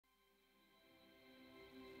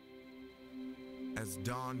As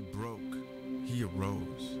dawn broke, he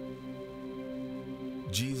arose.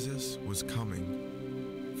 Jesus was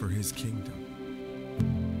coming for his kingdom.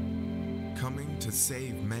 Coming to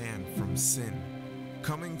save man from sin.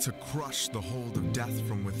 Coming to crush the hold of death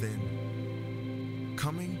from within.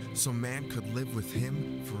 Coming so man could live with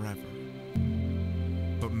him forever.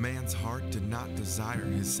 But man's heart did not desire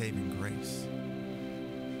his saving grace.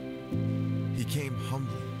 He came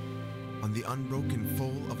humbly on the unbroken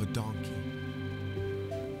foal of a donkey.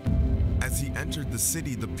 As he entered the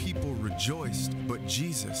city, the people rejoiced, but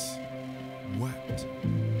Jesus wept.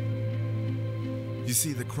 You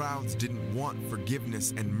see, the crowds didn't want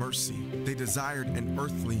forgiveness and mercy. They desired an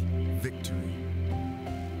earthly victory.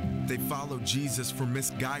 They followed Jesus for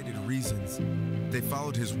misguided reasons. They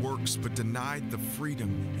followed his works, but denied the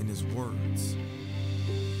freedom in his words.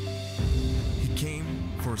 He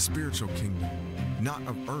came for a spiritual kingdom, not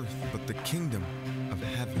of earth, but the kingdom of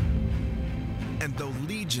heaven. And though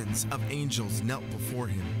legions of angels knelt before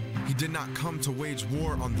him, he did not come to wage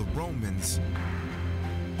war on the Romans,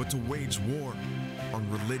 but to wage war on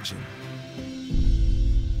religion.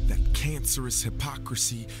 That cancerous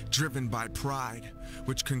hypocrisy driven by pride,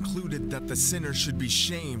 which concluded that the sinner should be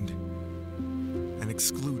shamed and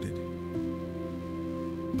excluded.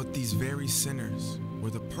 But these very sinners were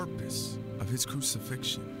the purpose of his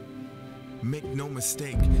crucifixion. Make no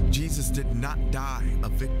mistake, Jesus did not die a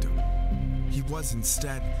victim. He was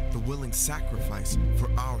instead the willing sacrifice for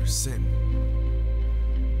our sin.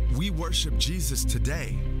 We worship Jesus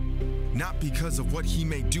today, not because of what he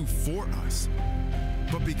may do for us,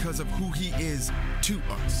 but because of who he is to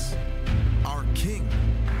us, our King,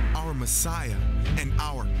 our Messiah, and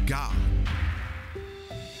our God,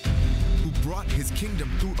 who brought his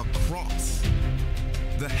kingdom through a cross,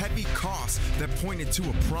 the heavy cost that pointed to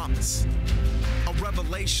a promise, a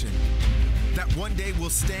revelation that one day will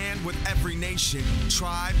stand with every nation,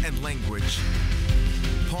 tribe, and language.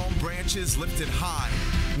 Palm branches lifted high,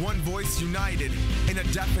 one voice united in a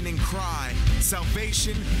deafening cry.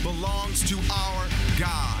 Salvation belongs to our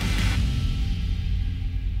God.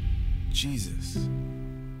 Jesus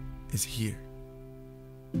is here.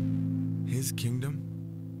 His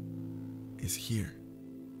kingdom is here.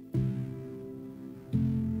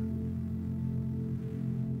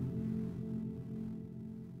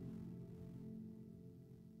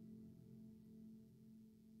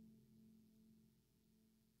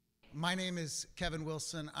 My name is Kevin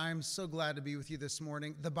Wilson. I'm so glad to be with you this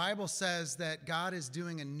morning. The Bible says that God is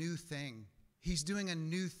doing a new thing. He's doing a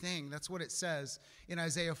new thing. That's what it says in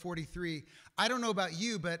Isaiah 43. I don't know about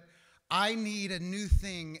you, but I need a new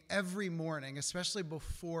thing every morning, especially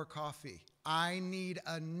before coffee. I need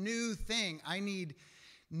a new thing. I need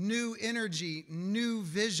new energy, new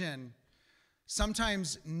vision,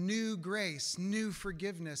 sometimes new grace, new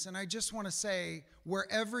forgiveness. And I just want to say,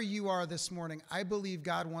 wherever you are this morning, I believe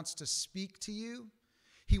God wants to speak to you.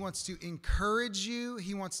 He wants to encourage you.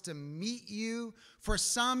 He wants to meet you. For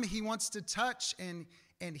some, he wants to touch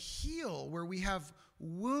and heal where we have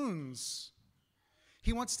wounds.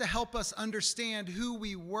 He wants to help us understand who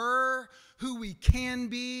we were, who we can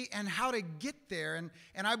be, and how to get there.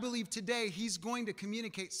 And I believe today he's going to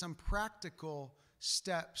communicate some practical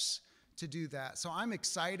steps to do that. So I'm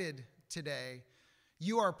excited today.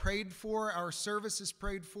 You are prayed for. Our service is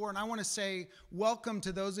prayed for. And I want to say welcome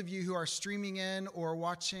to those of you who are streaming in or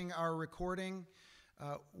watching our recording.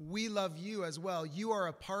 We love you as well. You are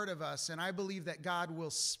a part of us. And I believe that God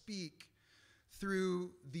will speak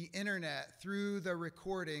through the internet, through the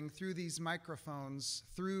recording, through these microphones,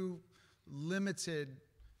 through limited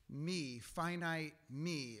me, finite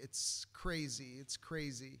me. It's crazy. It's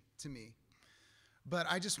crazy to me. But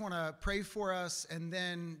I just want to pray for us and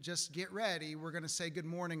then just get ready. We're going to say good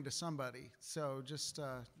morning to somebody. So just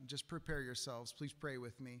prepare yourselves. Please pray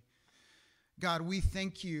with me. God, we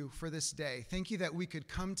thank you for this day. Thank you that we could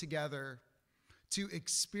come together to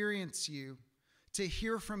experience you, to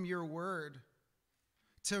hear from your word,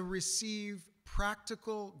 to receive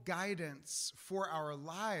practical guidance for our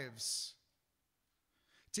lives,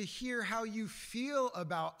 to hear how you feel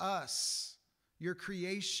about us, your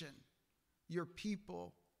creation, your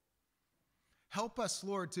people. Help us,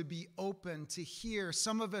 Lord, to be open to hear.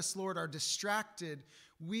 Some of us, Lord, are distracted.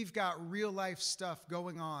 We've got real life stuff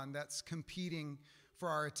going on that's competing for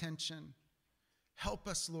our attention. Help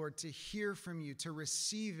us, Lord, to hear from you, to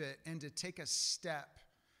receive it, and to take a step,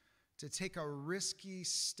 to take a risky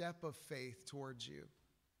step of faith towards you.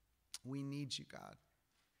 We need you, God.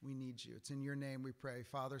 We need you. It's in your name we pray,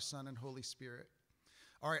 Father, Son, and Holy Spirit.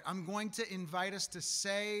 All right, I'm going to invite us to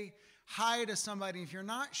say hi to somebody. If you're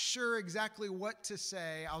not sure exactly what to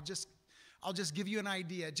say, I'll just give you an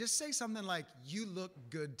idea. Just say something like, "You look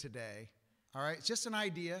good today." All right? It's just an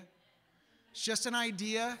idea. It's just an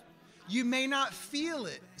idea. You may not feel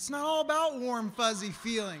it. It's not all about warm, fuzzy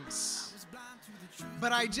feelings.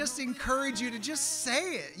 But I just encourage you to just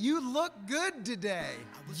say it. You look good today.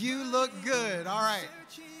 You look good. All right.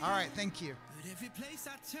 All right. Thank you. But every place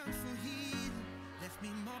I turned for healing left me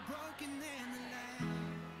more broken than the last.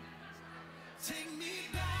 Take me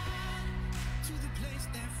back to the place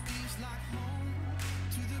that feels like home,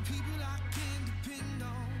 to the people I can depend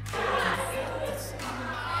on, to the faith that's in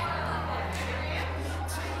my heart.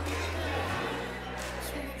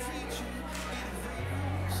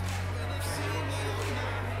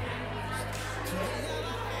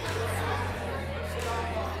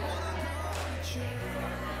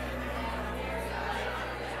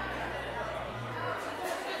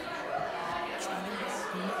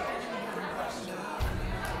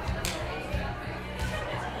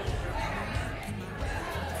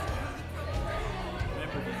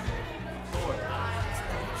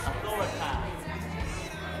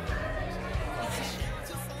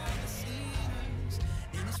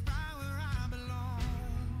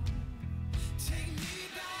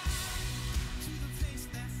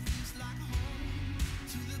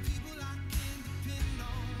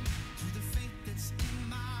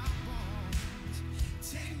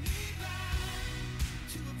 Take me back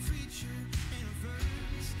to a preacher in a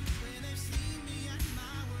verse where they've seen me on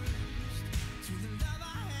my worst, to the love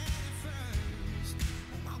I had first.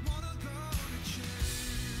 I wanna go to church.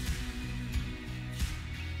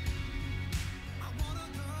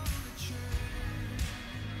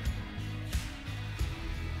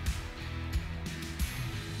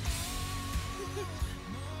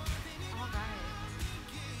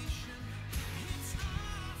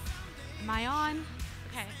 Am I on?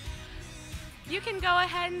 Okay. You can go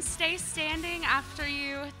ahead and stay standing after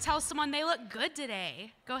you tell someone they look good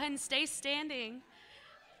today. Go ahead and stay standing,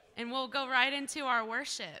 and we'll go right into our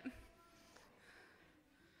worship.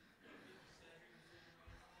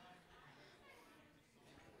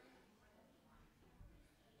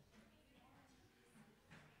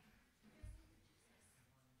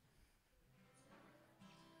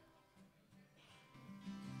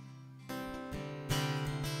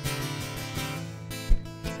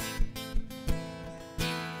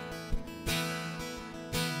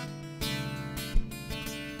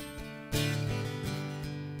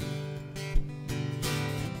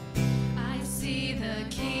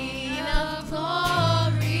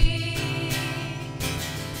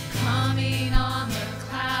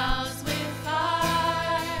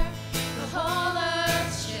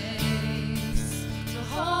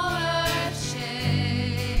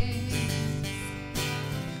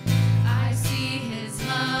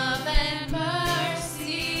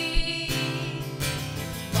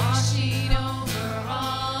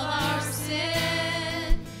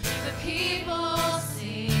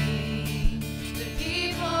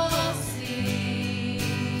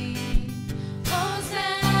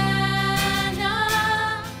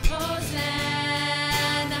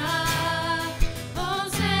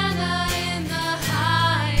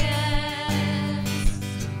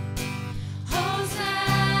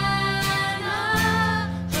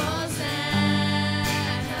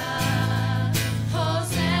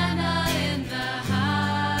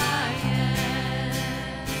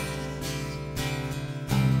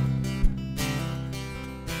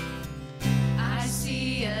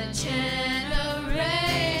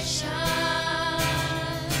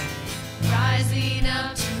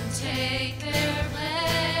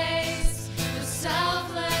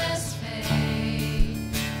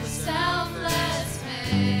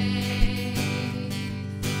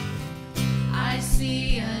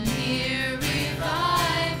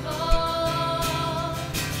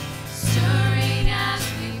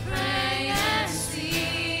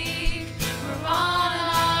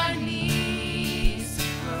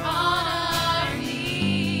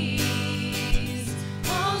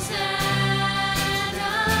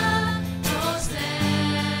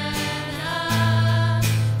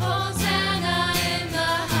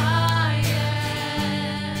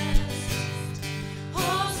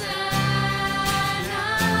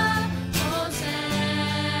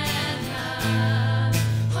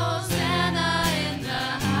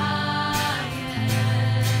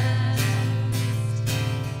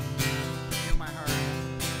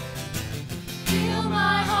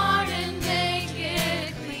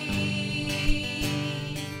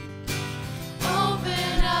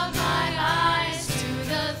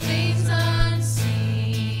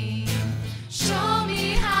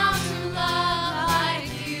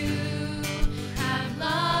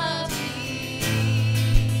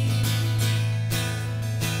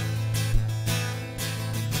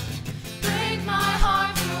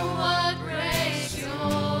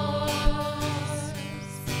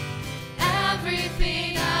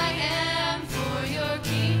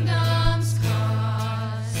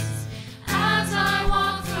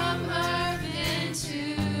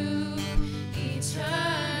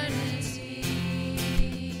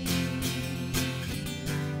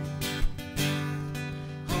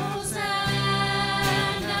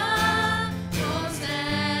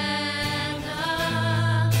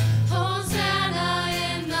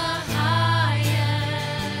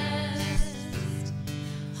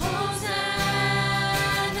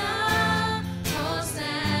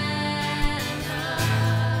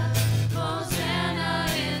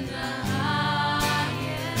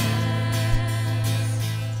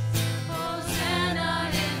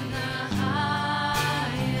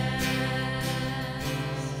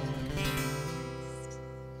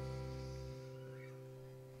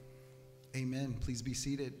 Amen. Please be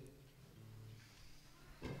seated.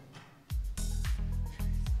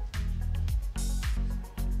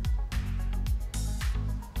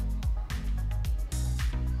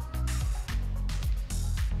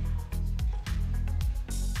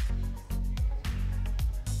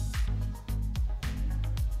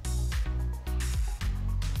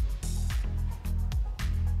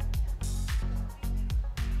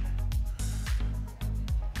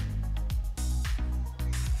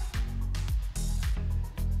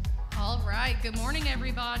 Good morning,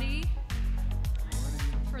 everybody. Good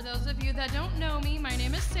morning. For those of you that don't know me, my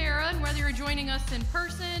name is Sarah, and whether you're joining us in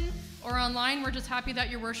person or online, we're just happy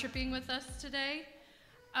that you're worshiping with us today.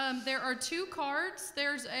 There are 2 cards.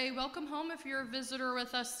 There's a welcome home if you're a visitor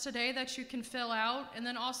with us today that you can fill out, and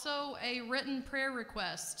then also a written prayer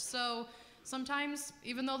request. So sometimes,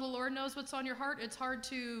 even though the Lord knows what's on your heart, it's hard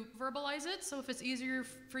to verbalize it. So if it's easier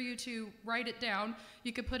for you to write it down,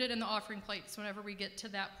 you could put it in the offering plates whenever we get to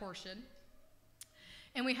that portion.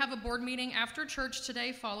 And we have a board meeting after church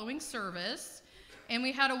today following service. And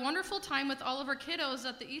we had a wonderful time with all of our kiddos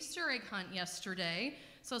at the Easter egg hunt yesterday.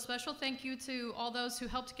 So special thank you to all those who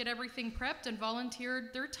helped get everything prepped and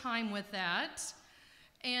volunteered their time with that.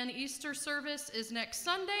 And Easter service is next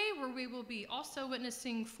Sunday, where we will be also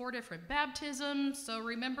witnessing 4 different baptisms. So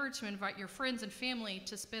remember to invite your friends and family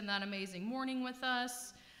to spend that amazing morning with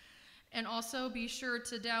us. And also be sure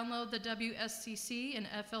to download the WSCC and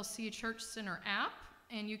FLC Church Center app.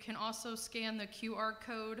 And you can also scan the QR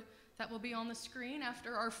code that will be on the screen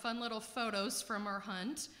after our fun little photos from our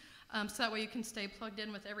hunt. So that way you can stay plugged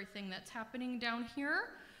in with everything that's happening down here.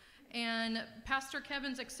 And Pastor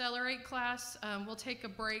Kevin's Accelerate class will take a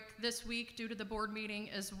break this week due to the board meeting,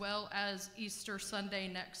 as well as Easter Sunday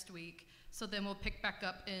next week. So then we'll pick back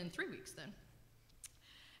up in 3 weeks then.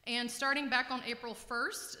 And starting back on April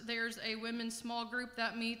 1st, there's a women's small group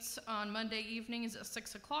that meets on Monday evenings at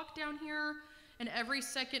 6 o'clock down here. And every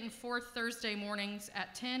second and fourth Thursday mornings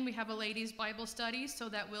at 10, we have a ladies' Bible study, so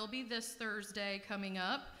that will be this Thursday coming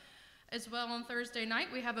up. As well, on Thursday night,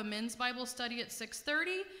 we have a men's Bible study at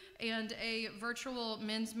 6:30 and a virtual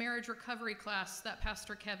men's marriage recovery class that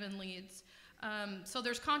Pastor Kevin leads. So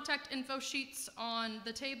there's contact info sheets on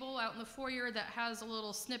the table out in the foyer that has a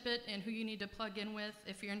little snippet and who you need to plug in with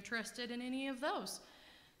if you're interested in any of those.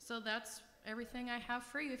 So that's everything I have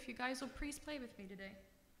for you. If you guys will please play with me today.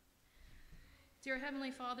 Dear Heavenly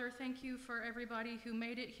Father, thank you for everybody who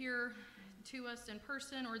made it here to us in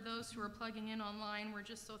person or those who are plugging in online. We're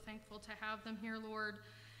just so thankful to have them here, Lord.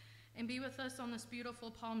 And be with us on this beautiful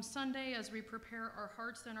Palm Sunday as we prepare our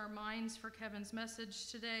hearts and our minds for Kevin's message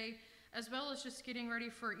today, as well as just getting ready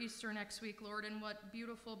for Easter next week, Lord, and what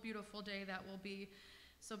beautiful, beautiful day that will be.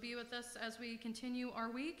 So be with us as we continue our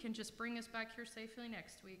week and just bring us back here safely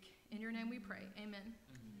next week. In your name we pray. Amen.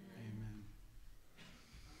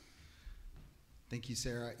 Thank you,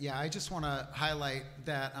 Sarah. Yeah, I just want to highlight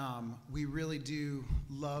that we really do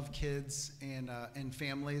love kids and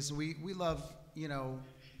families. We love,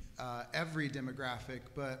 every demographic,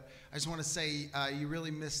 but I just want to say you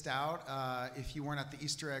really missed out if you weren't at the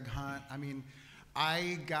Easter egg hunt. I mean,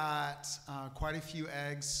 I got quite a few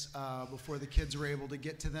eggs before the kids were able to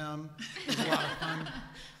get to them. It was a lot of fun.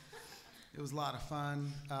 It was a lot of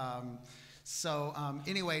fun.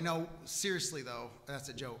 Anyway, no, seriously though, that's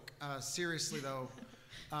a joke. Seriously though,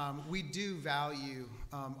 we do value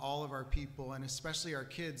all of our people and especially our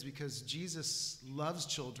kids because Jesus loves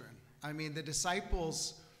children. I mean, the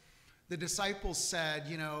disciples said,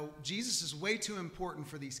 Jesus is way too important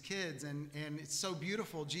for these kids and it's so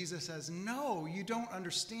beautiful. Jesus says, no, you don't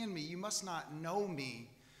understand me. You must not know me.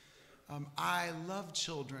 I love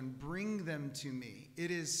children. Bring them to me. It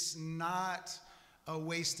is not a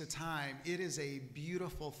waste of time. It is a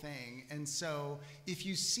beautiful thing. And so if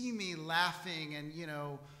you see me laughing and,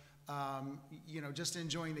 just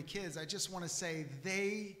enjoying the kids, I just want to say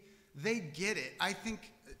they get it. I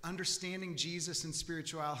think understanding Jesus and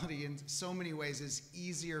spirituality in so many ways is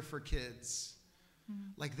easier for kids.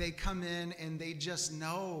 Mm-hmm. Like they come in and they just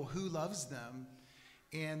know who loves them.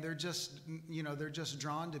 And they're just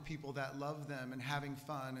drawn to people that love them and having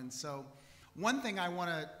fun. And so one thing I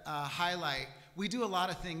want to highlight, we do a lot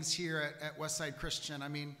of things here at Westside Christian. I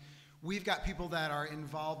mean, we've got people that are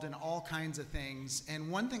involved in all kinds of things.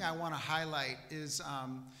 And one thing I want to highlight is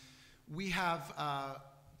we have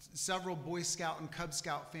several Boy Scout and Cub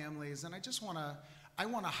Scout families. And I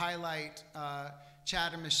want to highlight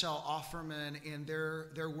Chad and Michelle Offerman and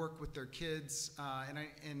their work with their kids.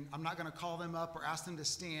 And I'm not going to call them up or ask them to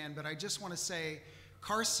stand, but I just want to say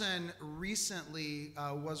Carson recently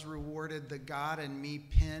was rewarded the God and Me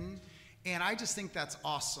pin. And I just think that's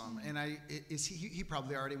awesome. And he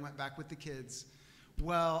probably already went back with the kids.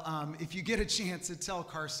 Well, if you get a chance to tell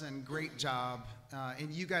Carson, great job.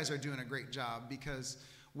 And you guys are doing a great job, because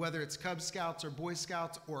whether it's Cub Scouts or Boy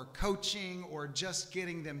Scouts or coaching or just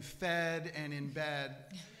getting them fed and in bed,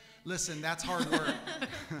 listen, that's hard work.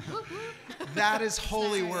 That is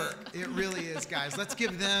holy work. It really is, guys. Let's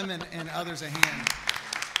give them and others a hand.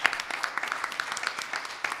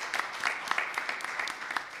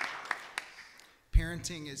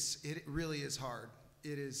 Parenting it really is hard.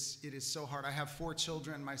 It is so hard. I have 4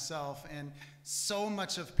 children myself, and so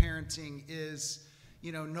much of parenting is,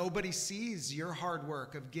 nobody sees your hard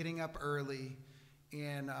work of getting up early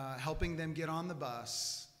and helping them get on the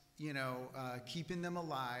bus, keeping them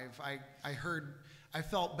alive. I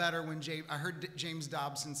felt better when I heard James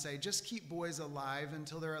Dobson say, just keep boys alive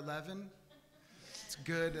until they're 11. It's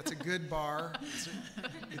good. That's a good bar.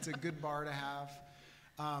 It's a good bar to have.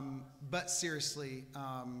 But seriously,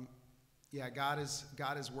 God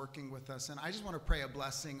is working with us. And I just want to pray a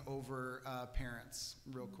blessing over parents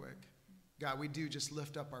real quick. God, we do just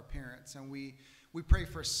lift up our parents, and we pray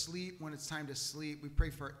for sleep when it's time to sleep. We pray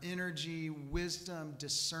for energy, wisdom,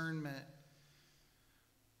 discernment.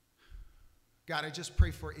 God, I just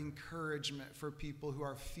pray for encouragement for people who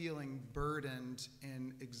are feeling burdened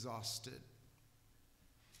and exhausted.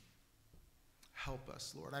 Help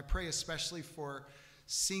us, Lord. I pray especially for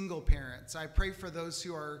single parents. I pray for those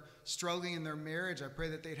who are struggling in their marriage. I pray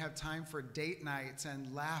that they'd have time for date nights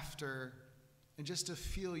and laughter and just to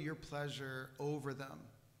feel your pleasure over them,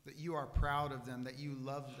 that you are proud of them, that you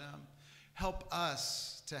love them. Help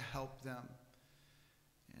us to help them.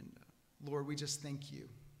 And Lord, we just thank you.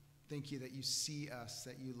 Thank you that you see us,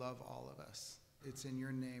 that you love all of us. It's in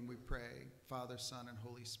your name we pray, Father, Son, and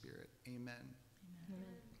Holy Spirit. Amen. Amen.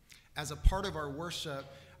 As a part of our worship,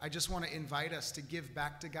 I just want to invite us to give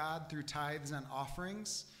back to God through tithes and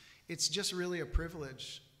offerings. It's just really a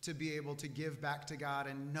privilege to be able to give back to God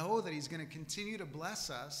and know that he's going to continue to bless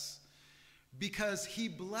us, because he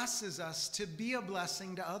blesses us to be a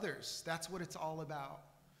blessing to others. That's what it's all about.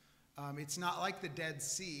 It's not like the Dead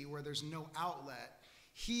Sea where there's no outlet.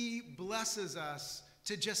 He blesses us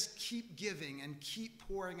to just keep giving and keep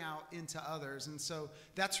pouring out into others. And so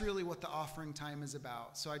that's really what the offering time is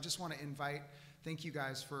about. So I just want to invite, thank you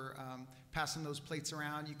guys for passing those plates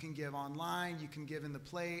around. You can give online, you can give in the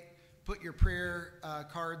plate, put your prayer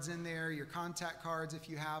cards in there, your contact cards if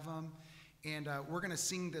you have them. And we're going to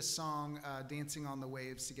sing this song, Dancing on the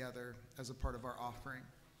Waves, together as a part of our offering.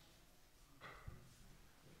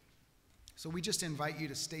 So we just invite you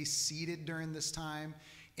to stay seated during this time,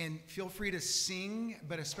 and feel free to sing,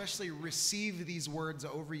 but especially receive these words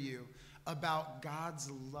over you about God's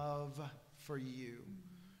love for you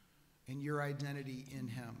and your identity in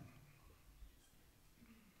him.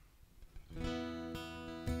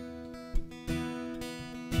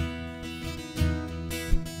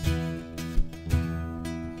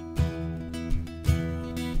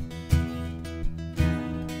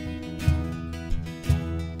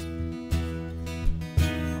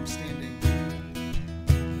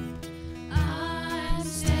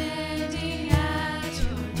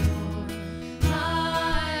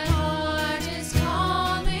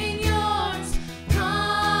 Calling yours,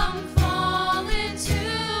 come fall into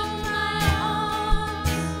my arms.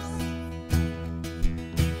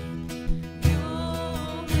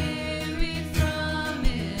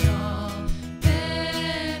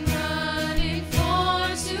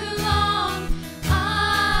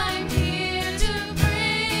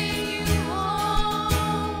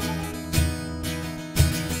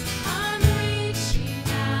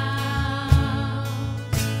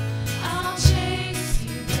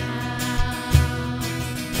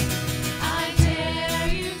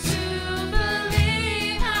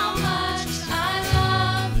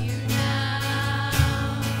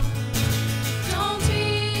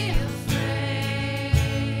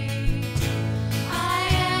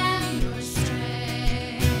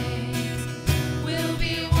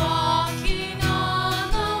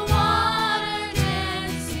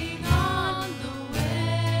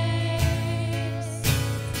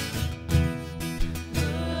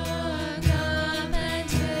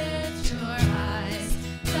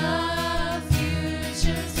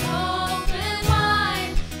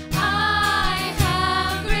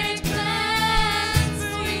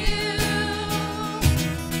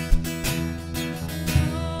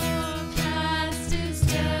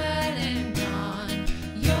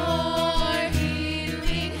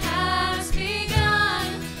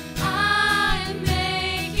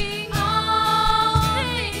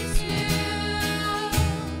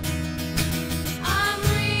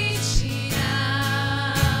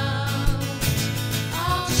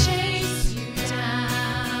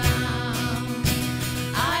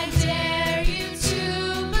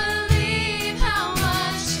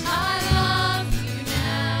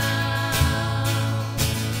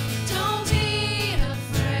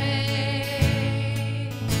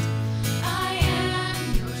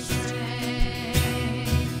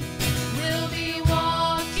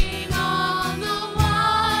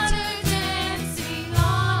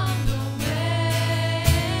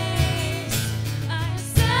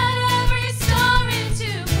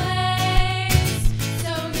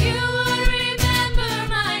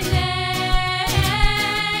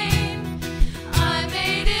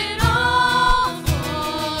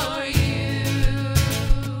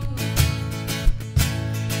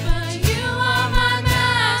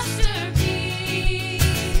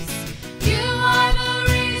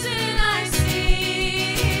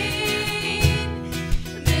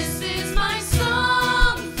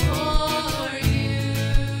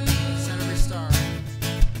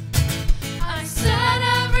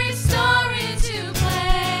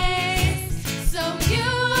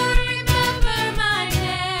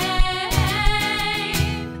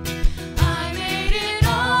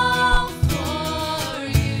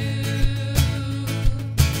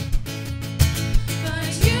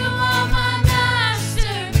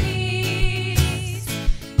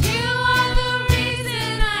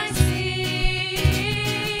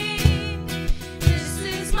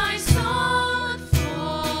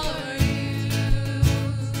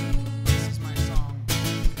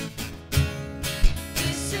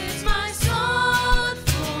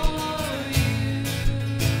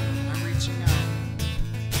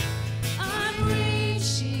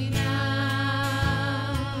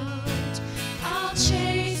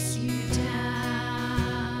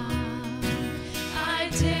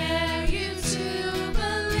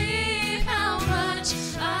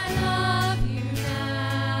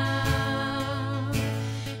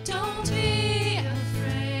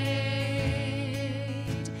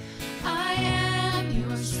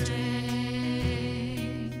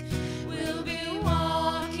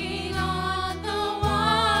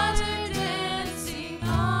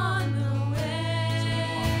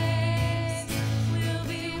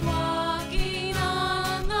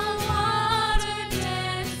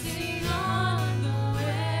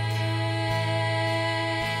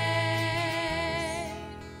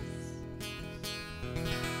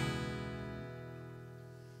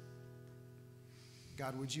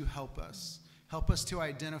 God, would you help us? Help us to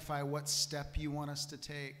identify what step you want us to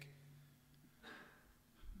take.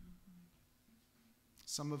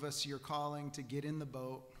 Some of us, you're calling to get in the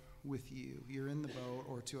boat with you. You're in the boat,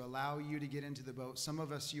 or to allow you to get into the boat. Some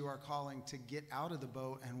of us, you are calling to get out of the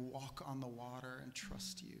boat and walk on the water and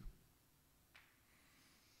trust you.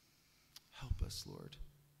 Help us, Lord.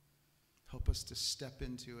 Help us to step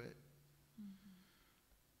into it,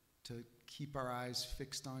 to keep our eyes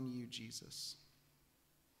fixed on you, Jesus.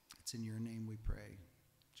 It's in your name we pray,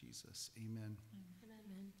 Jesus. Amen.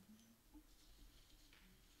 Amen.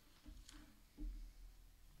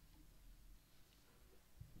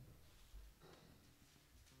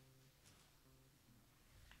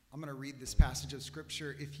 I'm going to read this passage of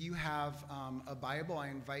Scripture. If you have a Bible, I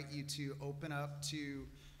invite you to open up to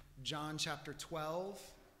John chapter 12.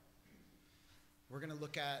 We're going to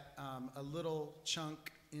look at a little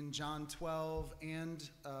chunk in John 12 and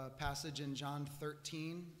a passage in John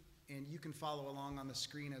 13. And you can follow along on the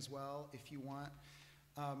screen as well if you want.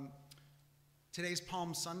 Today's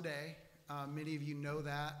Palm Sunday. Many of you know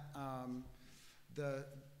that. The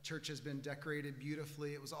church has been decorated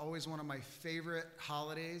beautifully. It was always one of my favorite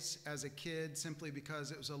holidays as a kid, simply because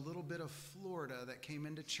it was a little bit of Florida that came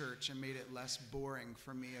into church and made it less boring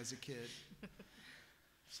for me as a kid.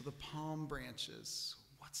 So the palm branches,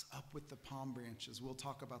 what's up with the palm branches? We'll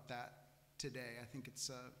talk about that today. I think it's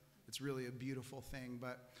really a beautiful thing.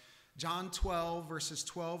 But John 12, verses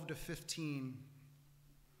 12 to 15.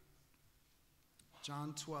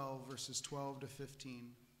 John 12, verses 12 to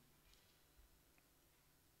 15.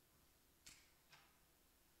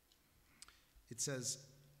 It says,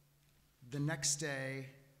 the next day,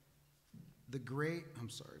 my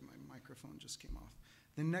microphone just came off.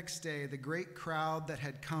 The next day, the great crowd that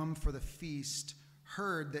had come for the feast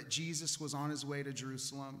heard that Jesus was on his way to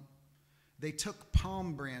Jerusalem. They took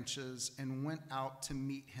palm branches and went out to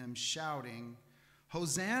meet him, shouting,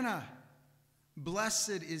 Hosanna!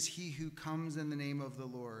 Blessed is he who comes in the name of the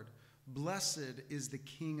Lord. Blessed is the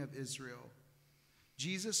King of Israel.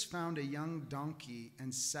 Jesus found a young donkey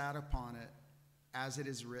and sat upon it, as it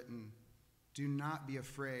is written, do not be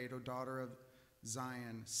afraid, O daughter of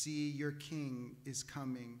Zion. See, your king is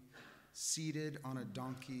coming, seated on a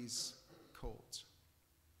donkey's colt.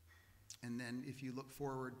 And then if you look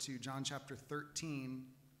forward to John chapter 13,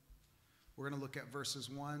 we're going to look at verses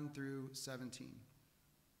 1 through 17.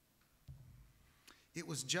 It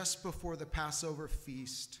was just before the Passover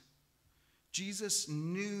feast. Jesus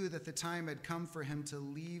knew that the time had come for him to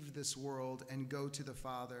leave this world and go to the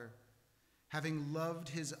Father. Having loved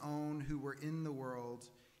his own who were in the world,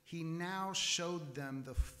 he now showed them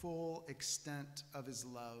the full extent of his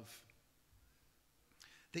love.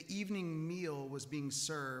 The evening meal was being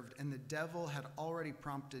served, and the devil had already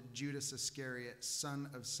prompted Judas Iscariot, son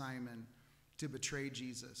of Simon, to betray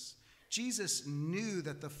Jesus. Jesus knew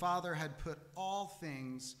that the Father had put all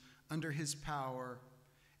things under his power,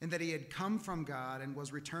 and that he had come from God and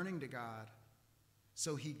was returning to God.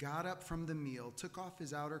 So he got up from the meal, took off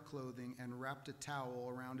his outer clothing, and wrapped a towel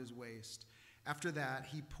around his waist. After that,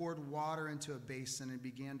 he poured water into a basin and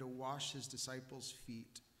began to wash his disciples'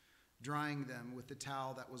 feet, drying them with the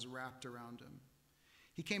towel that was wrapped around him.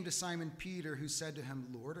 He came to Simon Peter, who said to him,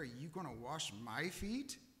 Lord, are you going to wash my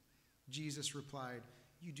feet? Jesus replied,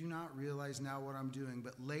 you do not realize now what I'm doing,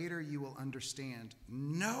 but later you will understand.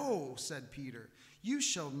 No, said Peter, you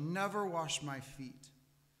shall never wash my feet.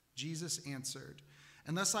 Jesus answered,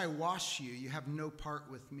 unless I wash you, you have no part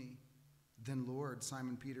with me. Then, Lord,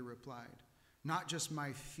 Simon Peter replied, not just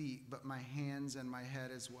my feet, but my hands and my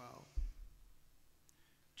head as well.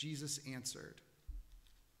 Jesus answered,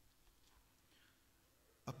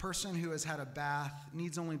 a person who has had a bath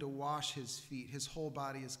needs only to wash his feet. His whole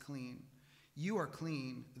body is clean. You are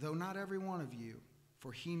clean, though not every one of you,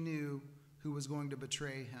 for he knew who was going to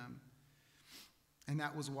betray him. And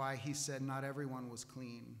that was why he said not everyone was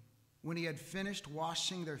clean. When he had finished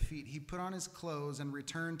washing their feet, he put on his clothes and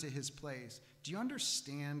returned to his place. Do you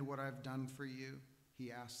understand what I've done for you?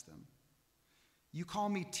 He asked them. You call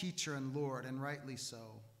me teacher and Lord, and rightly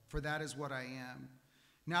so, for that is what I am.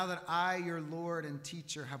 Now that I, your Lord and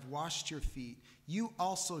teacher, have washed your feet, you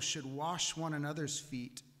also should wash one another's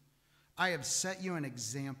feet. I have set you an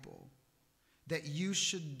example that you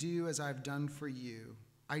should do as I've done for you.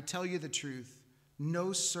 I tell you the truth.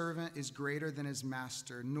 No servant is greater than his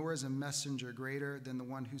master, nor is a messenger greater than the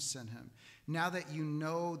one who sent him. Now that you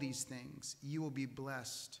know these things, you will be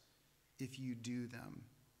blessed if you do them.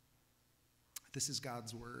 This is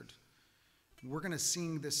God's word. We're going to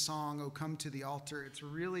sing this song, O Come to the Altar. It's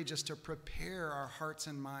really just to prepare our hearts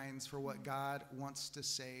and minds for what God wants to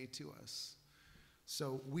say to us.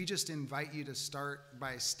 So we just invite you to start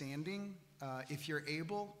by standing. If you're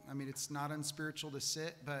able, I mean, it's not unspiritual to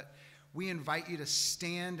sit, but we invite you to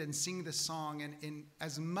stand and sing the song. And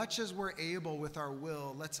as much as we're able with our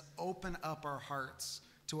will, let's open up our hearts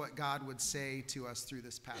to what God would say to us through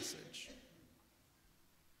this passage.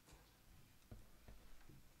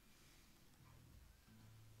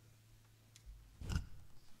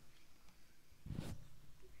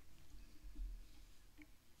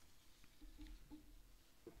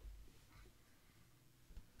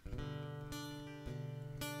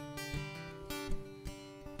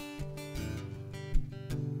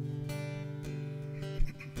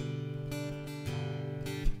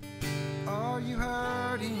 Are you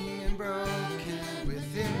hurting and broken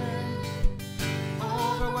within?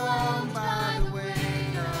 Overwhelmed by the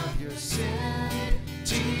weight of your sin?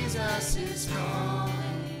 Jesus is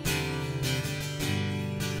calling.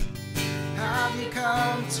 Have you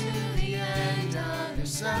come to the end of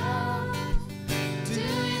yourself? Do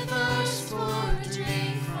you thirst for a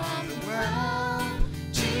drink from the well?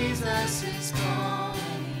 Jesus is calling.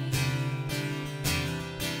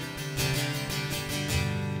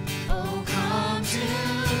 Oh, come to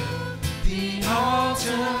the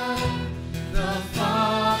altar. The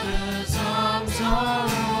Father's arms are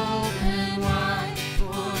open wide.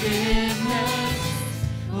 Forgiveness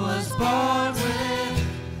was bought with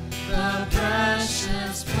the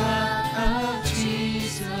precious blood of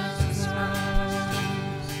Jesus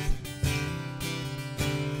Christ.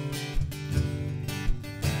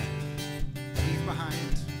 Leave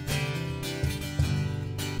behind.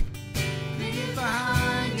 Leave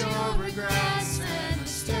behind your regrets and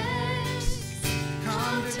mistakes.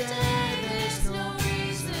 Come today, there's no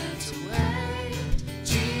reason to wait.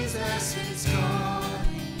 Jesus is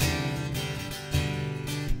calling.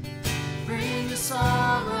 Bring your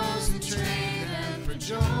sorrows and trade them for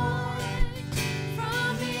joy.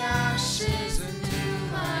 From the ashes a new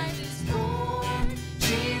life is born.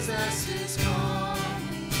 Jesus is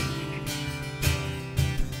calling.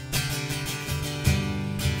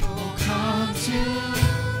 Oh, come to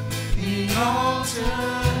the altar.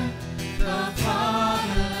 The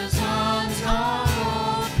Father's arms are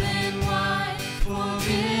open wide.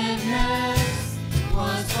 Forgiveness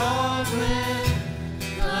was bought with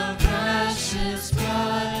the precious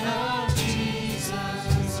blood of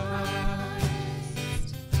Jesus Christ.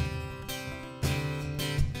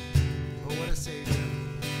 Oh, what a Savior.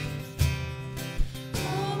 Oh,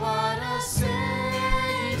 what a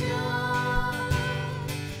Savior.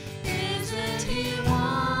 Isn't He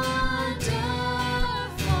wonderful?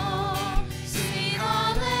 Sing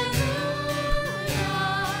hallelujah.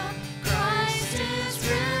 Christ is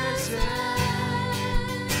risen.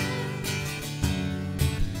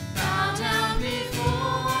 Bow down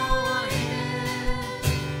before Him,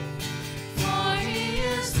 for He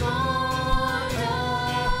is Lord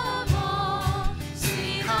of all.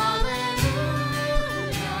 Sing hallelujah.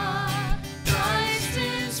 Christ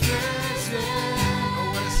is risen. Oh,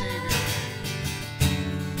 what a Savior.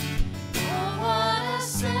 Oh, what a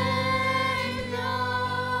Savior.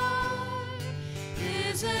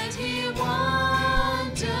 Isn't He wonderful?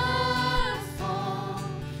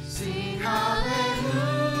 Sing hallelujah.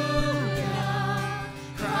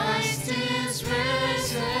 Christ is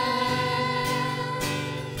risen.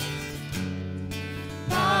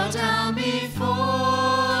 Bow down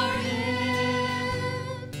before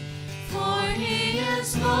Him, for He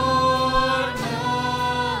is Lord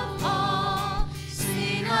of all.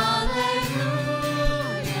 Sing hallelujah.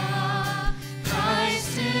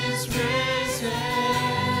 Christ is risen.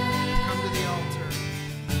 Come to the altar.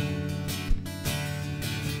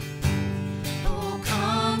 Oh,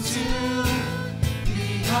 come to the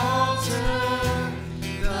altar.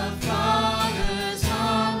 The Father's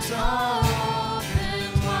arms are open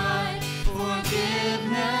wide.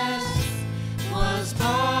 Forgiveness was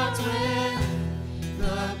bought with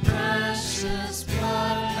the precious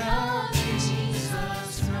blood of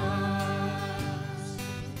Jesus Christ.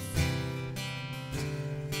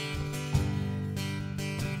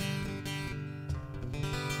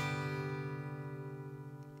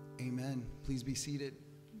 Amen. Please be seated.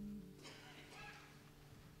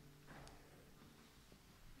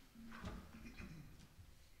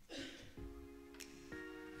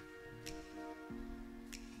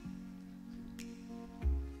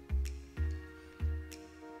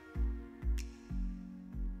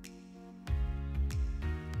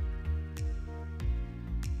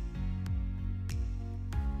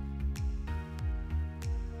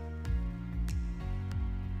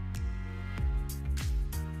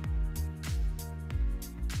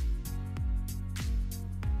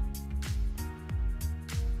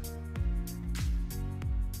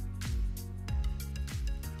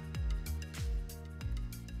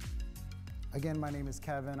 Again, my name is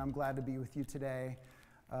Kevin. I'm glad to be with you today.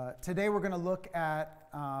 Today we're going to look at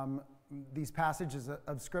these passages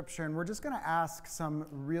of Scripture, and we're just going to ask some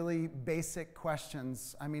really basic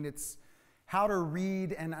questions. I mean, it's how to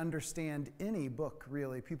read and understand any book,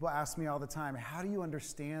 really. People ask me all the time, how do you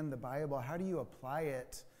understand the Bible? How do you apply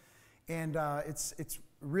it? And it's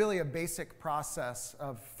really a basic process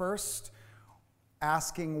of first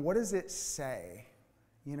asking, what does it say?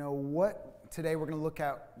 You know, today we're going to look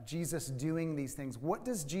at Jesus doing these things. What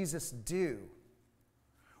does Jesus do?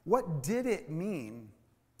 What did it mean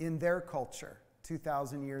in their culture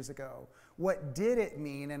 2,000 years ago? What did it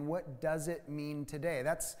mean, and what does it mean today?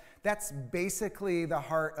 That's basically the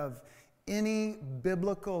heart of any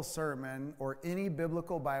biblical sermon or any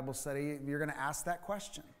biblical Bible study. You're going to ask that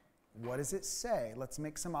question. What does it say? Let's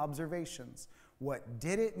make some observations. What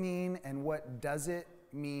did it mean, and what does it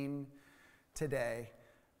mean today?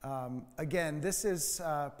 Again, this is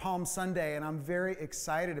Palm Sunday, and I'm very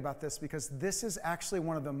excited about this because this is actually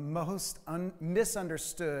one of the most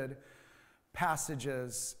misunderstood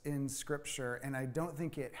passages in Scripture, and I don't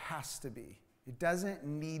think it has to be. It doesn't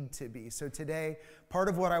need to be. So today, part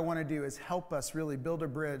of what I want to do is help us really build a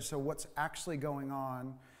bridge so what's actually going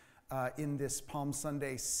on in this Palm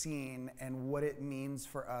Sunday scene and what it means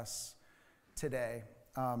for us today.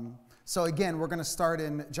 So again, we're going to start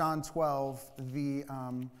in John 12,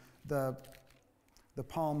 the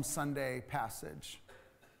Palm Sunday passage.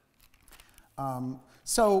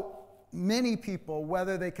 So many people,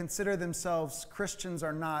 whether they consider themselves Christians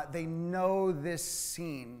or not, they know this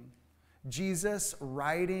scene. Jesus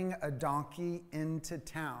riding a donkey into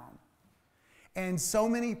town. And so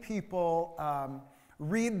many people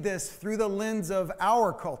read this through the lens of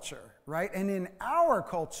our culture, right? And in our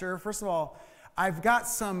culture, first of all, I've got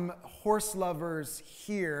some horse lovers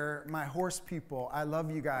here, my horse people. I love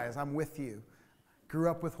you guys. I'm with you. Grew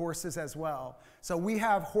up with horses as well. So we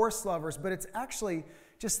have horse lovers, but it's actually,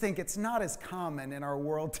 just think, it's not as common in our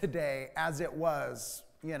world today as it was,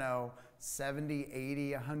 70,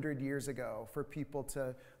 80, 100 years ago for people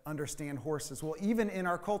to understand horses. Well, even in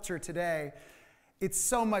our culture today, it's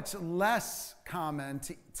so much less common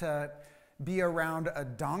to be around a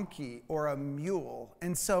donkey or a mule.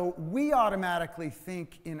 And so we automatically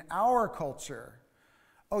think in our culture,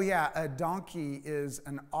 oh yeah, a donkey is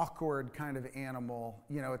an awkward kind of animal.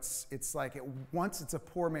 It's like once it's a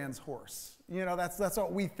poor man's horse. That's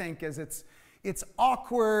what we think is it's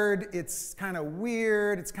awkward, it's kind of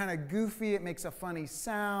weird, it's kind of goofy, it makes a funny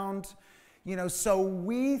sound. So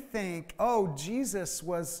we think, oh, Jesus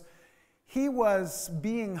was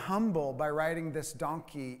being humble by riding this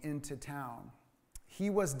donkey into town. He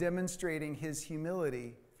was demonstrating his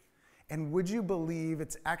humility. And would you believe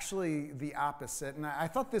it's actually the opposite? And I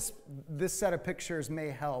thought this set of pictures may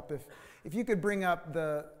help. If you could bring up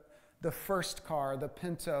the first car, the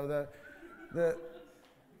Pinto,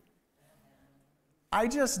 I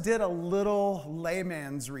just did a little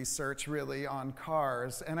layman's research really on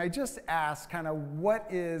cars, and I just asked kind of what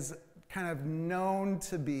is kind of known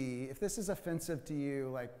to be, if this is offensive to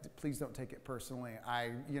you, please don't take it personally.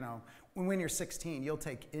 When you're 16, you'll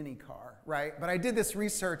take any car, right? But I did this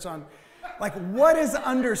research on what is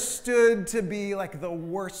understood to be the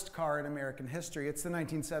worst car in American history. It's the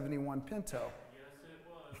 1971 Pinto.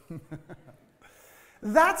 Yes, it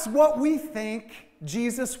was. That's what we think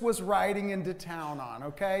Jesus was riding into town on,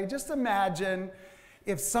 okay? Just imagine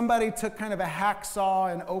if somebody took kind of a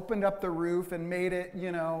hacksaw and opened up the roof and made it,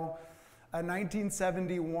 a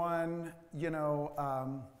 1971,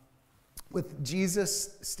 with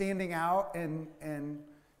Jesus standing out, and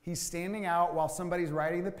he's standing out while somebody's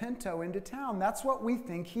riding the Pinto into town. That's what we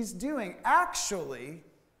think he's doing. Actually,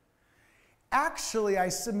 I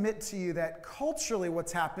submit to you that culturally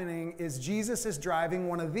what's happening is Jesus is driving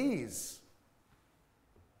one of these.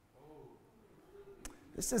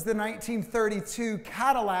 This is the 1932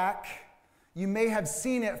 Cadillac. You may have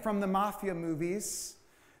seen it from the mafia movies.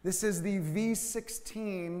 This is the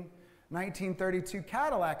V16 1932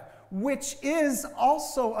 Cadillac, which is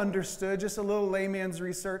also understood, just a little layman's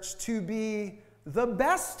research, to be the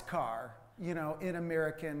best car, in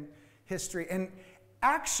American history. And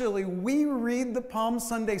actually, we read the Palm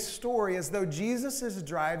Sunday story as though Jesus is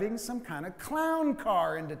driving some kind of clown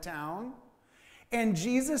car into town, and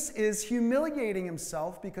Jesus is humiliating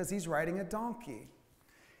himself because he's riding a donkey.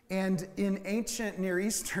 And in ancient Near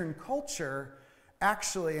Eastern culture,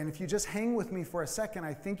 actually, and if you just hang with me for a second,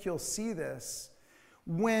 I think you'll see this.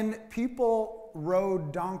 When people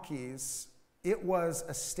rode donkeys, it was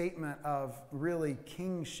a statement of really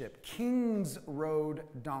kingship. Kings rode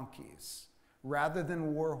donkeys rather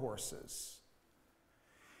than war horses.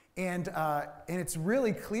 And it's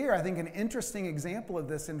really clear. I think an interesting example of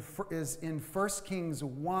this is in 1 Kings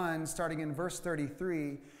 1, starting in verse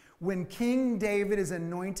 33. When King David is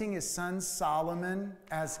anointing his son Solomon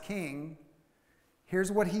as king,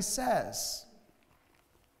 here's what he says.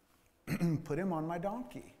 Put him on my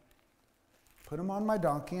donkey. Put him on my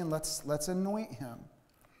donkey and let's anoint him.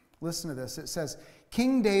 Listen to this. It says,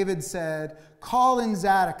 King David said, call in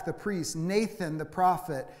Zadok the priest, Nathan the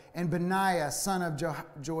prophet, and Benaiah son of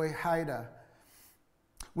Jehoiada.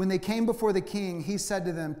 When they came before the king, he said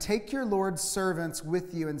to them, take your Lord's servants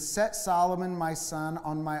with you and set Solomon my son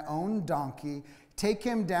on my own donkey. Take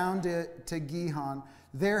him down to Gihon.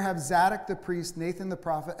 There have Zadok the priest, Nathan the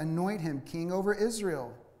prophet, anoint him king over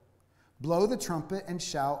Israel. Blow the trumpet and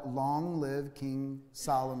shout, long live King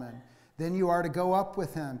Solomon. Then you are to go up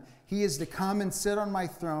with him. He is to come and sit on my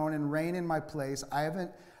throne and reign in my place. I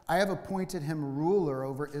have appointed him ruler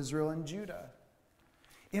over Israel and Judah.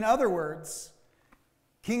 In other words,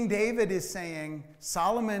 King David is saying,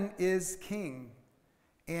 Solomon is king.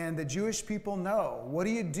 And the Jewish people know, what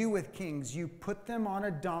do you do with kings? You put them on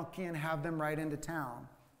a donkey and have them ride into town.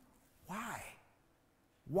 Why?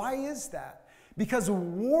 Why is that? Because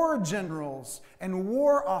war generals and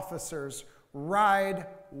war officers ride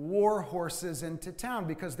war horses into town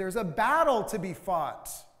because there's a battle to be fought.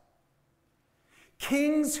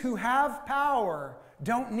 Kings who have power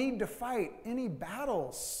don't need to fight any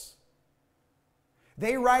battles.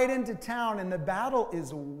 They ride into town and the battle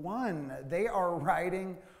is won. They are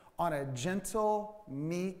riding on a gentle,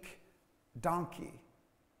 meek donkey.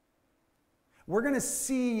 We're going to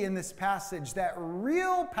see in this passage that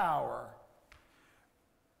real power,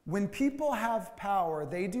 when people have power,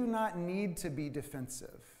 they do not need to be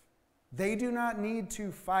defensive. They do not need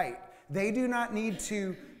to fight. They do not need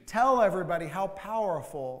to tell everybody how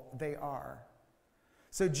powerful they are.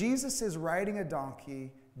 So Jesus is riding a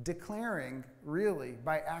donkey, declaring, really,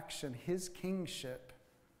 by action, his kingship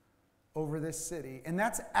over this city. And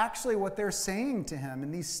that's actually what they're saying to him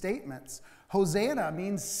in these statements. Hosanna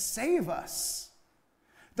means save us.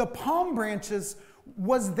 The palm branches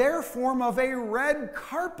was their form of a red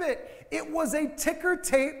carpet. It was a ticker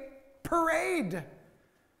tape parade.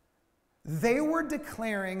 They were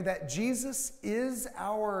declaring that Jesus is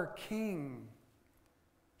our king.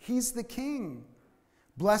 He's the king.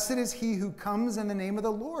 Blessed is he who comes in the name of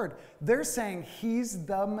the Lord. They're saying he's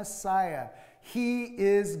the Messiah. He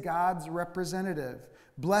is God's representative.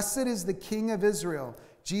 Blessed is the King of Israel.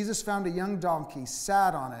 Jesus found a young donkey,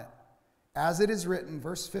 sat on it. As it is written,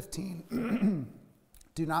 verse 15,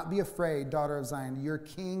 do not be afraid, daughter of Zion. Your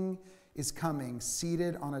king is coming,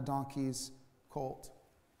 seated on a donkey's colt.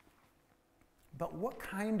 But what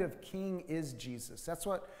kind of king is Jesus? That's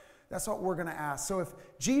what we're going to ask. So if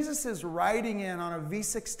Jesus is riding in on a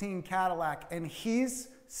V16 Cadillac and he's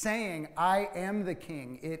saying, I am the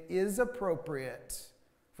king, it is appropriate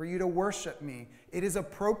for you to worship me. It is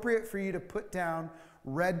appropriate for you to put down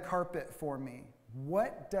red carpet for me.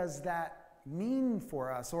 What does that mean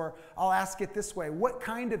for us? Or I'll ask it this way, what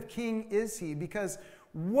kind of king is he? Because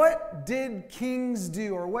what did kings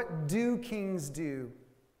do, or what do kings do,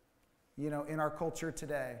 in our culture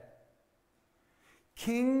today?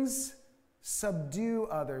 Kings subdue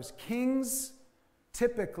others. Kings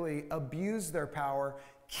typically abuse their power.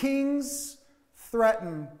 Kings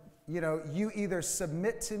threaten, you either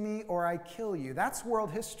submit to me or I kill you. That's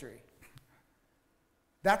world history.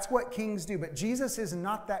 That's what kings do. But Jesus is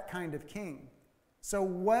not that kind of king. So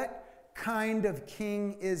what kind of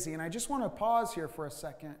king is he? And I just want to pause here for a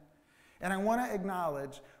second. And I want to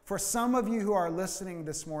acknowledge, for some of you who are listening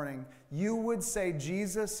this morning, you would say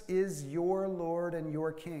Jesus is your Lord and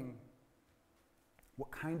your King.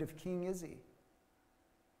 What kind of king is he?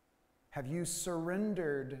 Have you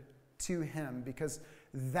surrendered to him? Because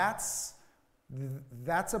that's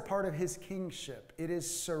a part of his kingship. It is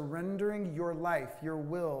surrendering your life, your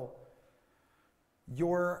will,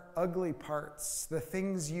 your ugly parts, the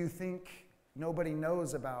things you think nobody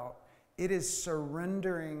knows about. It is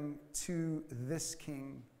surrendering to this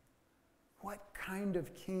king. What kind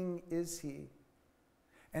of king is he?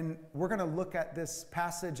 And we're going to look at this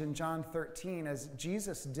passage in John 13 as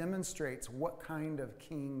Jesus demonstrates what kind of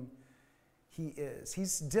king he is.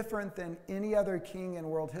 He's different than any other king in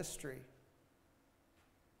world history.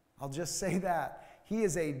 I'll just say that. He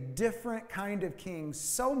is a different kind of king,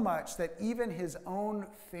 so much that even his own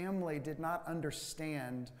family did not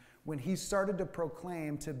understand when he started to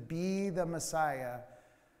proclaim to be the Messiah.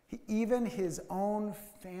 Even his own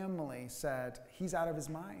family said, he's out of his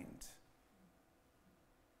mind.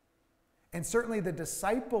 And certainly the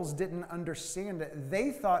disciples didn't understand it.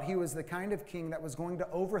 They thought he was the kind of king that was going to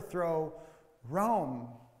overthrow Rome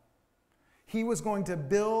He was going to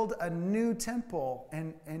build a new temple.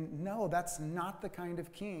 And no, that's not the kind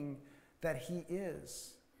of king that he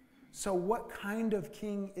is. So what kind of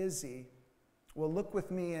king is he? Well, look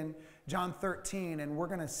with me in John 13, and we're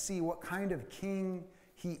going to see what kind of king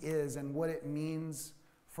he is and what it means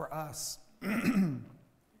for us.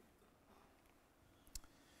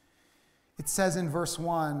 It says in verse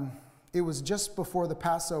 1, it was just before the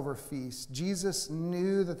Passover feast. Jesus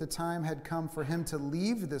knew that the time had come for him to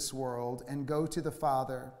leave this world and go to the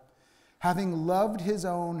Father. Having loved his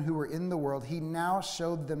own who were in the world, he now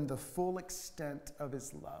showed them the full extent of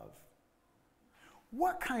his love.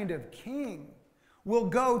 What kind of king will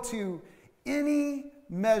go to any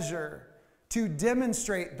measure to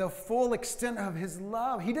demonstrate the full extent of his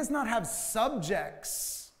love? He does not have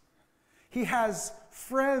subjects. He has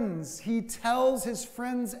friends. He tells his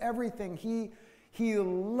friends everything. He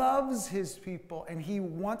loves his people, and he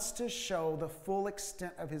wants to show the full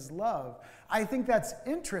extent of his love. I think that's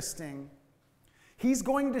interesting. He's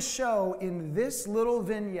going to show in this little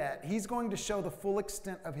vignette, he's going to show the full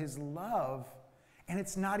extent of his love, and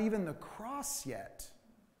it's not even the cross yet.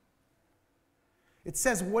 It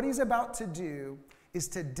says what he's about to do is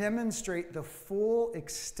to demonstrate the full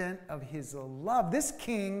extent of his love. This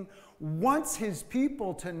king wants his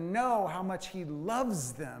people to know how much he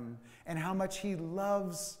loves them and how much he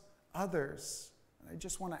loves others. I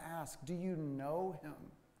just want to ask, do you know him?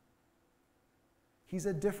 He's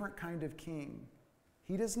a different kind of king.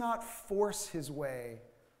 He does not force his way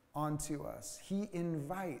onto us. He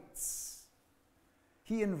invites.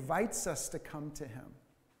 He invites us to come to him.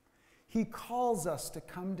 He calls us to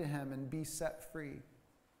come to him and be set free.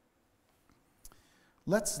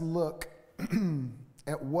 Let's look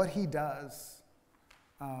at what he does,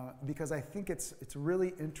 because I think it's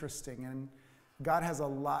really interesting, and God has a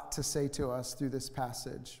lot to say to us through this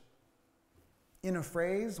passage. In a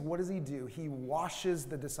phrase, what does he do? He washes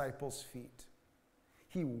the disciples' feet.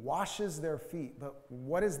 He washes their feet. But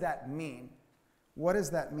what does that mean? What does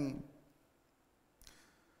that mean?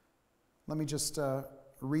 Let me just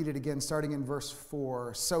read it again, starting in verse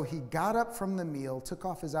 4. So he got up from the meal, took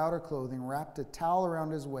off his outer clothing, wrapped a towel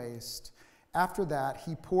around his waist. After that,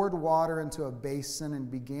 he poured water into a basin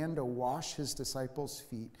and began to wash his disciples'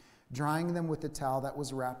 feet, drying them with the towel that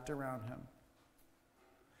was wrapped around him.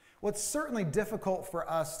 Well, it's certainly difficult for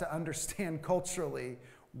us to understand culturally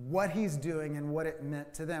what he's doing and what it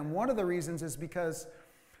meant to them. One of the reasons is because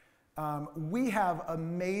we have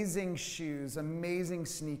amazing shoes, amazing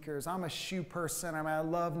sneakers. I'm a shoe person. I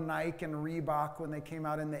love Nike and Reebok when they came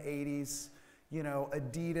out in the 80s,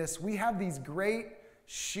 Adidas. We have these great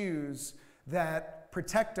shoes that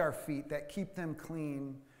protect our feet, that keep them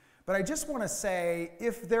clean. But I just want to say,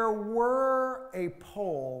 if there were a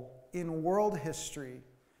poll in world history,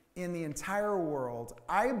 in the entire world,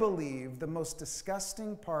 I believe the most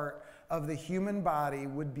disgusting part of the human body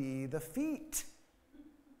would be the feet.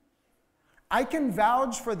 I can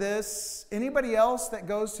vouch for this. Anybody else that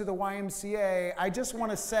goes to the YMCA, I just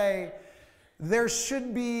want to say there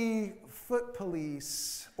should be foot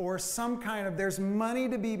police or some kind of, there's money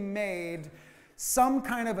to be made, some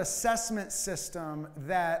kind of assessment system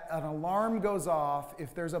that an alarm goes off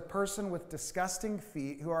if there's a person with disgusting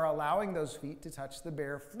feet who are allowing those feet to touch the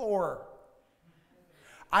bare floor.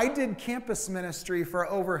 I did campus ministry for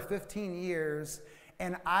over 15 years,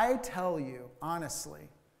 and I tell you, honestly,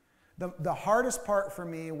 the hardest part for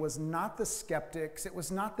me was not the skeptics. It was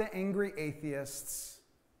not the angry atheists.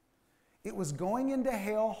 It was going into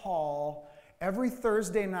Hale Hall every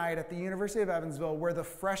Thursday night at the University of Evansville, where the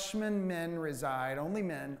freshman men reside, only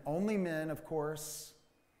men, of course.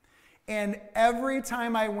 And every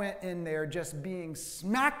time I went in there, just being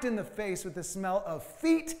smacked in the face with the smell of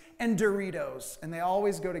feet and Doritos, and they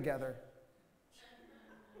always go together.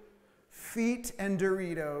 Feet and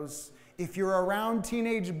Doritos. If you're around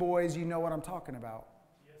teenage boys, you know what I'm talking about.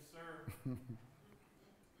 Yes, sir.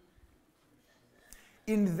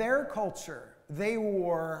 In their culture, they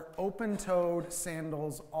wore open-toed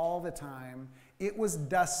sandals all the time. It was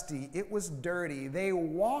dusty. It was dirty. They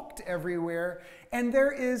walked everywhere, and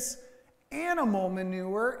there is animal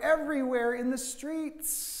manure everywhere in the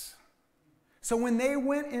streets. So when they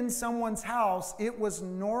went in someone's house, it was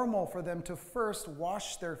normal for them to first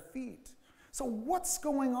wash their feet. So what's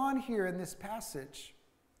going on here in this passage?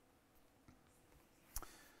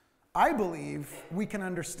 I believe we can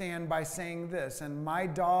understand by saying this, and my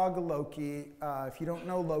dog Loki, if you don't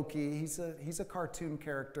know Loki, he's a cartoon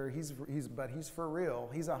character, but he's for real.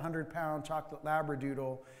 He's a 100-pound chocolate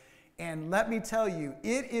labradoodle, and let me tell you,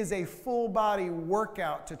 it is a full-body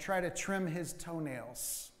workout to try to trim his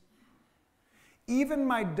toenails. Even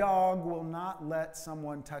my dog will not let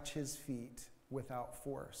someone touch his feet without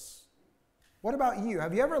force. What about you?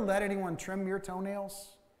 Have you ever let anyone trim your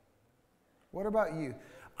toenails? What about you?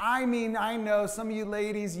 I mean, I know some of you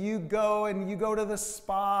ladies, you go to the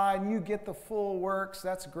spa and you get the full works.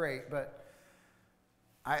 That's great. But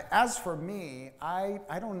as for me, I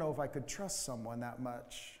don't know if I could trust someone that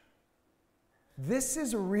much. This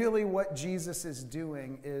is really what Jesus is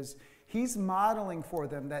doing, is he's modeling for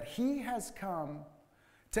them that he has come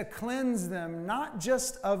to cleanse them, not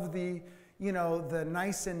just of the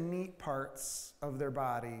nice and neat parts of their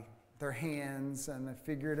body, their hands, and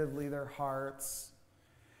figuratively their hearts,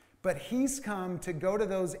 but he's come to go to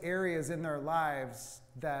those areas in their lives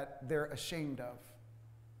that they're ashamed of.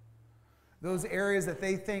 Those areas that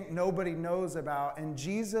they think nobody knows about. And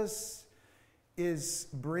Jesus is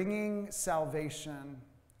bringing salvation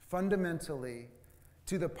fundamentally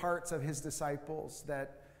to the parts of his disciples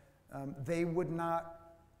that they would not,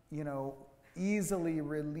 easily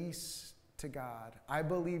release to God. I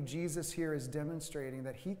believe Jesus here is demonstrating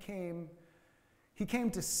that he came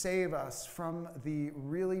to save us from the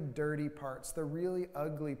really dirty parts, the really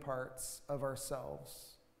ugly parts of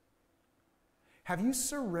ourselves. Have you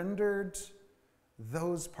surrendered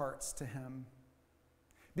those parts to him?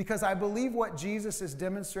 Because I believe what Jesus is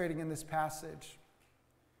demonstrating in this passage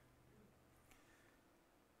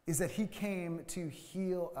is that he came to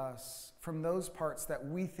heal us from those parts that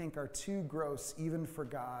we think are too gross even for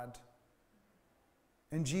God.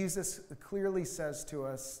 And Jesus clearly says to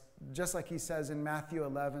us, just like he says in Matthew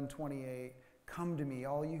 11:28, "Come to me,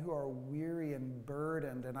 all you who are weary and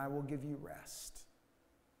burdened, and I will give you rest."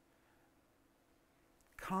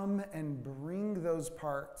 Come and bring those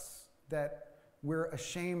parts that we're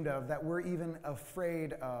ashamed of, that we're even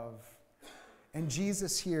afraid of. And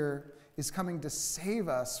Jesus here is coming to save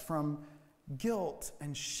us from guilt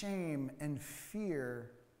and shame and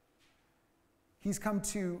fear. He's come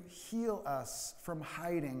to heal us from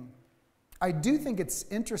hiding. I do think it's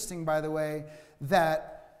interesting, by the way,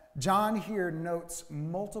 that John here notes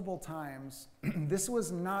multiple times, this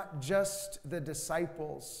was not just the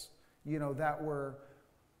disciples, that were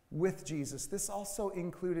with Jesus. This also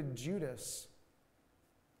included Judas.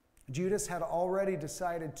 Judas had already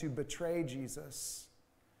decided to betray Jesus.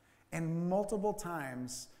 And multiple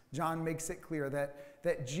times, John makes it clear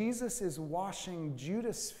that Jesus is washing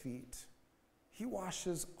Judas' feet. He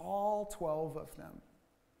washes all 12 of them.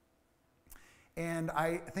 And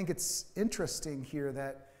I think it's interesting here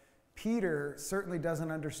that Peter certainly doesn't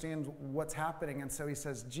understand what's happening. And so he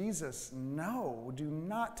says, "Jesus, no, do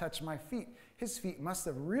not touch my feet." His feet must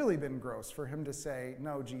have really been gross for him to say,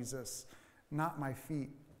 "No, Jesus, not my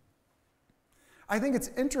feet." I think it's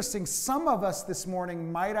interesting. Some of us this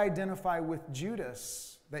morning might identify with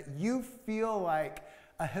Judas, that you feel like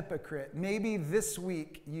a hypocrite. Maybe this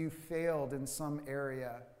week you failed in some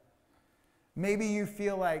area. Maybe you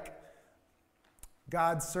feel like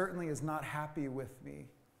God certainly is not happy with me.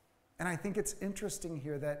 And I think it's interesting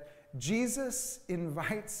here that Jesus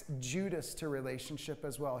invites Judas to relationship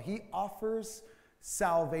as well. He offers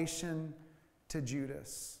salvation to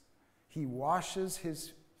Judas. He washes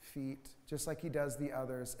his feet just like he does the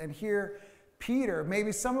others. And here, Peter,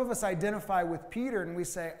 maybe some of us identify with Peter and we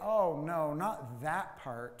say, "Oh no, not that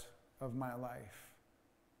part of my life."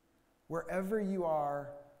 Wherever you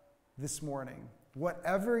are this morning,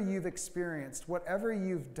 whatever you've experienced, whatever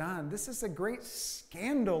you've done, this is a great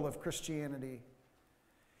scandal of Christianity.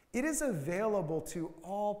 It is available to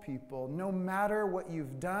all people, no matter what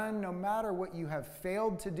you've done, no matter what you have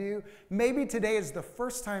failed to do. Maybe today is the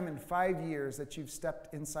first time in 5 years that you've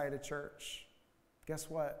stepped inside a church. Guess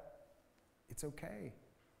what? It's okay.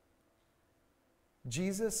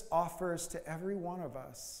 Jesus offers to every one of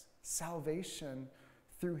us salvation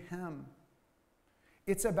through him.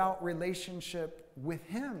 It's about relationship with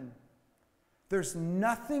him. There's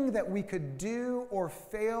nothing that we could do or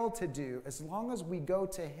fail to do as long as we go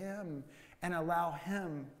to him and allow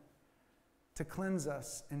him to cleanse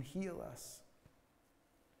us and heal us.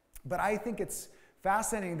 But I think it's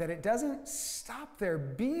fascinating that it doesn't stop there.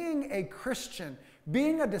 Being a Christian,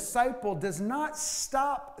 being a disciple does not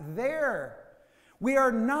stop there. We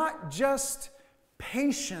are not just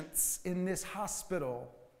patients in this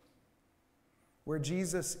hospital where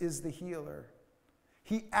Jesus is the healer.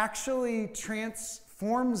 He actually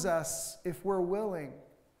transforms us if we're willing.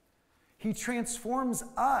 He transforms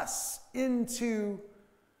us into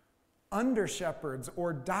under-shepherds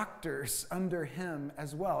or doctors under him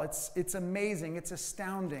as well. It's amazing. It's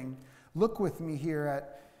astounding. Look with me here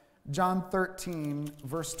at John 13,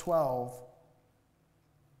 verse 12.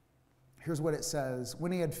 Here's what it says.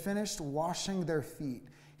 When he had finished washing their feet,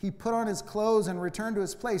 he put on his clothes and returned to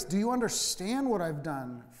his place. Do you understand what I've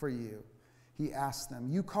done for you? He asked them.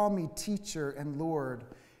 You call me teacher and Lord,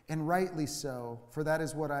 and rightly so, for that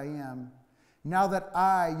is what I am. Now that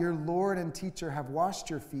I, your Lord and teacher, have washed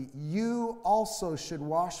your feet, you also should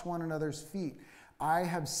wash one another's feet. I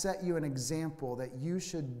have set you an example that you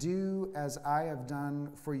should do as I have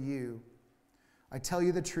done for you. I tell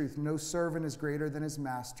you the truth, no servant is greater than his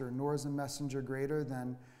master, nor is a messenger greater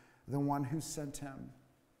than the one who sent him.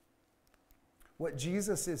 What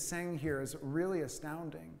Jesus is saying here is really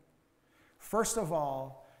astounding. First of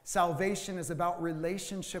all, salvation is about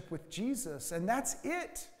relationship with Jesus, and that's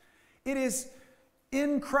it. It is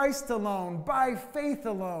in Christ alone, by faith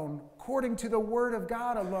alone, according to the Word of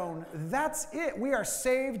God alone. That's it. We are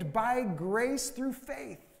saved by grace through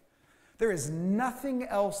faith. There is nothing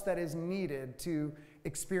else that is needed to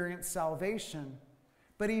experience salvation.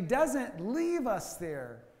 But He doesn't leave us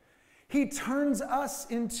there. He turns us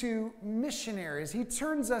into missionaries. He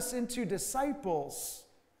turns us into disciples.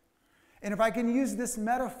 And if I can use this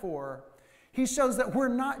metaphor, He shows that we're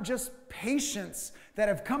not just patients that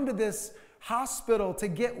have come to this hospital to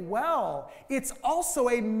get well. It's also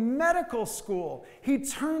a medical school. He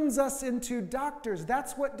turns us into doctors.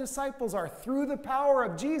 That's what disciples are. Through the power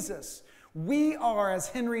of Jesus, we are, as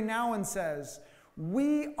Henry Nouwen says,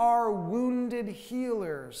 we are wounded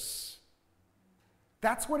healers.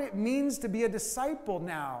 That's what it means to be a disciple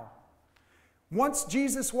now. Once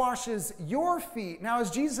Jesus washes your feet, now as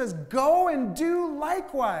Jesus says, go and do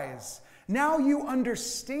likewise. Now you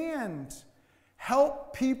understand.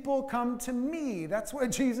 Help people come to me. That's what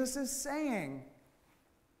Jesus is saying.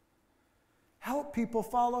 Help people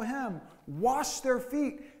follow Him. Wash their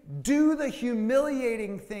feet. Do the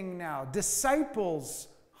humiliating thing now. Disciples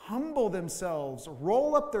humble themselves,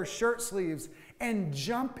 roll up their shirt sleeves, and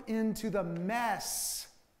jump into the mess.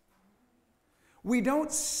 We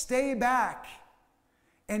don't stay back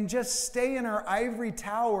and just stay in our ivory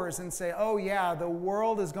towers and say, oh yeah, the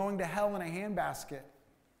world is going to hell in a handbasket.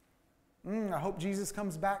 I hope Jesus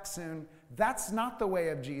comes back soon. That's not the way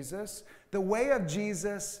of Jesus. The way of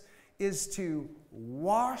Jesus is to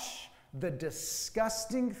wash the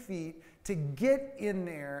disgusting feet, to get in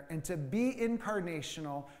there and to be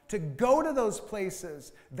incarnational, to go to those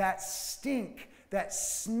places that stink, that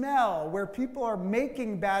smell, where people are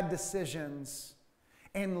making bad decisions,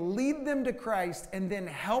 and lead them to Christ, and then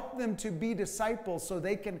help them to be disciples so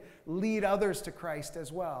they can lead others to Christ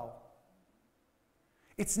as well.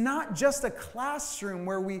 It's not just a classroom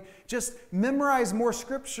where we just memorize more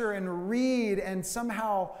scripture and read, and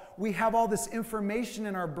somehow we have all this information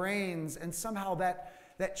in our brains, and somehow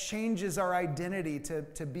that changes our identity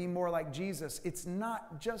to be more like Jesus. It's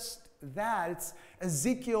not just that. It's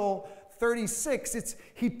Ezekiel 36.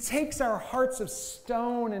 He takes our hearts of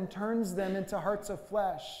stone and turns them into hearts of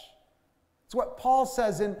flesh. It's what Paul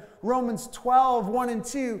says in Romans 12, 1 and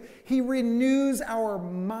 2. He renews our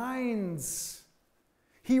minds.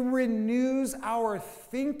 He renews our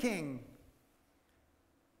thinking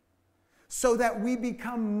so that we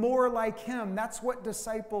become more like Him. That's what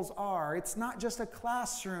disciples are. It's not just a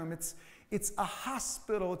classroom. It's a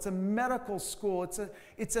hospital. It's a medical school.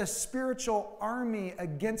 It's a spiritual army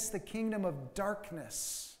against the kingdom of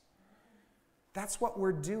darkness. That's what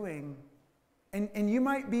we're doing. And you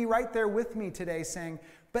might be right there with me today saying,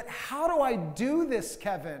 but how do I do this,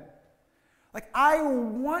 Kevin? Like,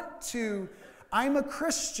 I'm a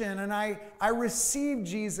Christian and I receive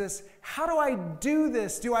Jesus. How do I do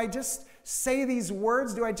this? Do I just say these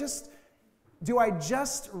words? Do I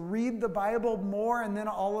just read the Bible more, and then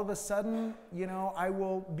all of a sudden, I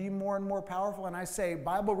will be more and more powerful? And I say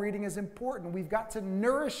Bible reading is important. We've got to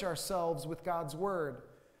nourish ourselves with God's Word.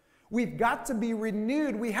 We've got to be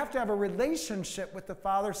renewed. We have to have a relationship with the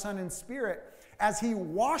Father, Son, and Spirit as He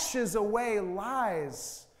washes away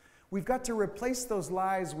lies. We've got to replace those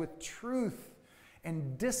lies with truth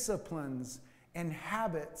and disciplines and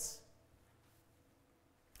habits.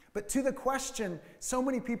 But to the question, so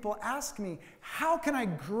many people ask me, how can I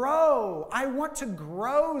grow? I want to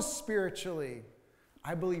grow spiritually.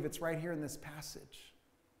 I believe it's right here in this passage.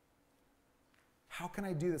 How can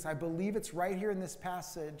I do this? I believe it's right here in this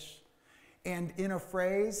passage. And in a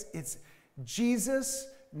phrase, it's Jesus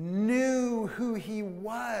knew who He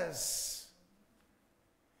was.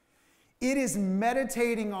 It is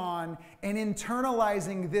meditating on and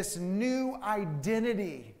internalizing this new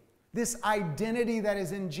identity, this identity that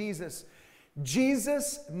is in Jesus.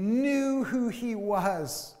 Jesus knew who He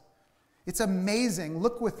was. It's amazing.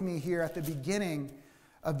 Look with me here at the beginning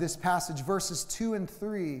of this passage, verses 2 and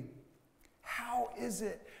 3. How is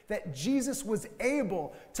it that Jesus was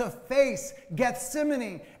able to face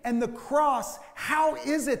Gethsemane and the cross, how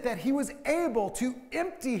is it that he was able to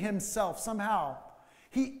empty himself somehow?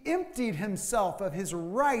 He emptied himself of his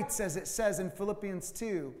rights, as it says in Philippians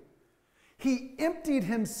 2. He emptied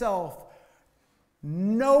himself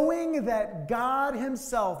knowing that God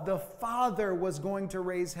himself, the Father, was going to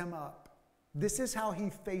raise him up. This is how he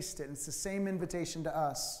faced it. It's the same invitation to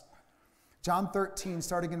us. John 13,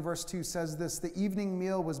 starting in verse 2, says this: the evening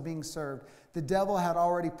meal was being served. The devil had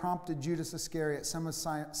already prompted Judas Iscariot, son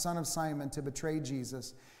of Simon, to betray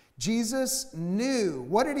Jesus. Jesus knew.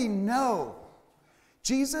 What did he know?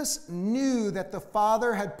 Jesus knew that the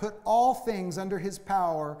Father had put all things under his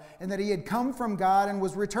power and that he had come from God and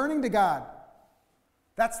was returning to God.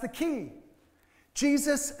 That's the key.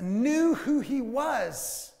 Jesus knew who he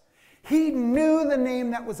was. He knew the name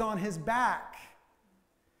that was on his back.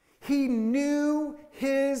 He knew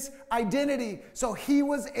his identity. So he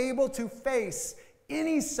was able to face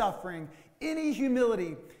any suffering, any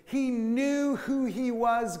humility. He knew who he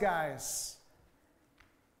was, guys.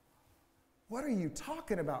 What are you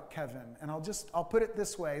talking about, Kevin? And I'll put it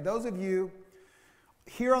this way. Those of you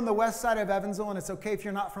here on the west side of Evansville, and it's okay if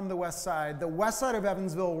you're not from the west side, the west side of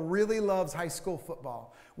Evansville really loves high school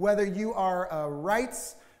football. Whether you are a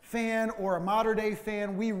Wrights fan or a Mater Dei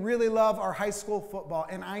fan, we really love our high school football.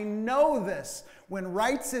 And I know this, when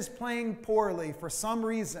Wrights is playing poorly for some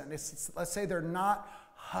reason, let's say they're not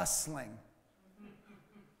hustling.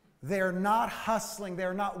 They're not hustling.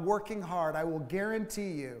 They're not working hard. I will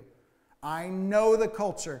guarantee you, I know the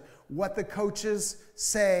culture, what the coaches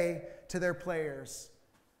say to their players.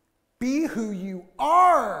 Be who you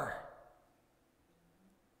are.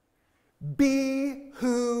 Be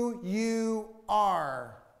who you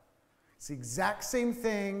are. It's the exact same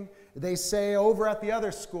thing they say over at the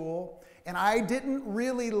other school. And I didn't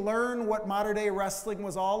really learn what Mater Dei wrestling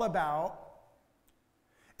was all about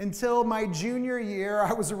until my junior year.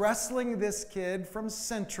 I was wrestling this kid from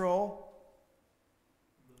Central,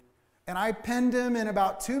 and I pinned him in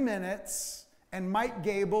about 2 minutes, and Mike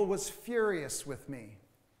Gable was furious with me.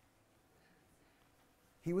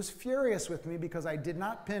 He was furious with me because I did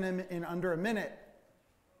not pin him in under a minute.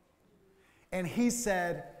 And he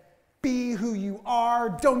said, be who you are.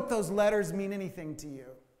 Don't those letters mean anything to you?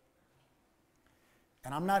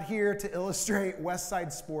 And I'm not here to illustrate West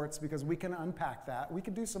Side sports because we can unpack that. We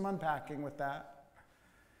could do some unpacking with that.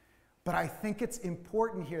 But I think it's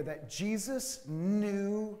important here that Jesus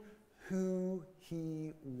knew who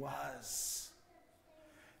he was.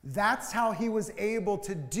 That's how he was able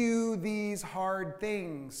to do these hard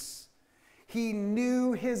things. He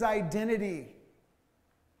knew his identity.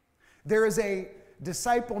 There is a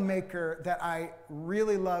disciple maker that I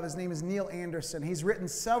really love. His name is Neil Anderson. He's written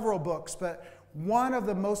several books, but one of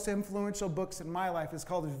the most influential books in my life is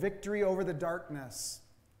called Victory Over the Darkness.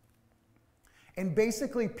 And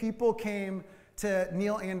basically, people came to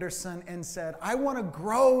Neil Anderson and said, I want to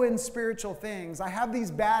grow in spiritual things. I have these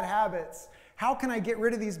bad habits. How can I get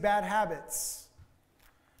rid of these bad habits?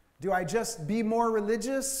 Do I just be more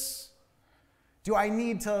religious? Do I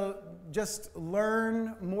need to just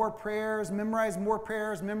learn more prayers, memorize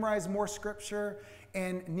more scripture?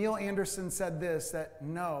 And Neil Anderson said this, that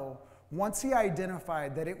no, once he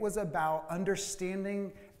identified that it was about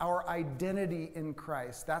understanding our identity in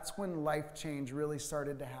Christ, that's when life change really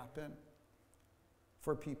started to happen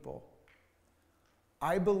for people.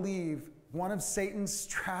 I believe one of Satan's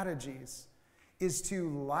strategies is to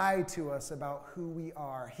lie to us about who we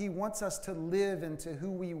are. He wants us to live into who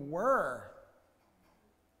we were.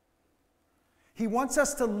 He wants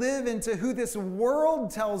us to live into who this world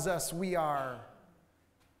tells us we are,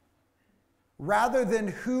 rather than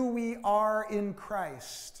who we are in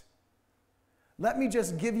Christ. Let me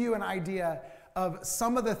just give you an idea of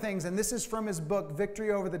some of the things, and this is from his book, Victory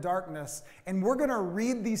Over the Darkness, and we're going to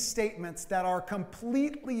read these statements that are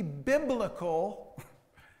completely biblical,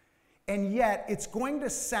 and yet it's going to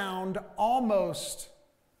sound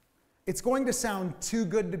too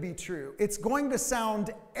good to be true. It's going to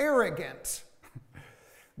sound arrogant.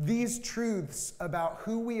 These truths about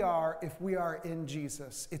who we are if we are in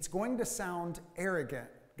Jesus. It's going to sound arrogant,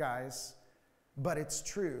 guys, but it's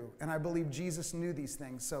true. And I believe Jesus knew these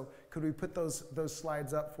things. So could we put those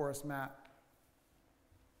slides up for us, Matt?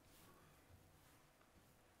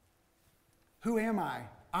 Who am I?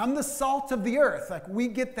 I'm the salt of the earth. Like, we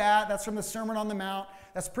get that. That's from the Sermon on the Mount.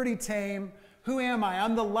 That's pretty tame. Who am I?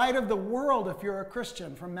 I'm the light of the world if you're a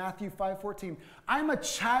Christian, from Matthew 5:14. I'm a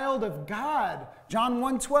child of God, John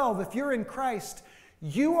 1:12. If you're in Christ,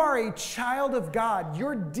 You are a child of God.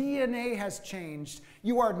 Your DNA has changed.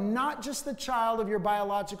 You are not just the child of your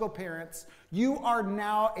biological parents. You are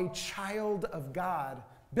now a child of God.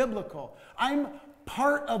 Biblical. I'm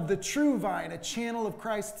part of the true vine, a channel of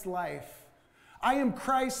Christ's life. I am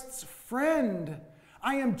Christ's friend.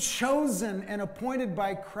 I am chosen and appointed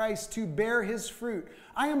by Christ to bear his fruit.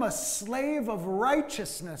 I am a slave of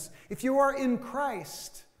righteousness. If you are in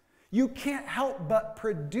Christ, you can't help but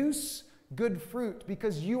produce good fruit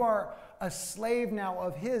because you are a slave now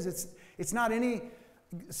of his. It's not any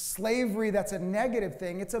slavery that's a negative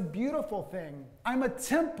thing. It's a beautiful thing. I'm a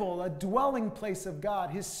temple, a dwelling place of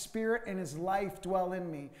God. His spirit and his life dwell in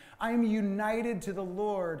me. I am united to the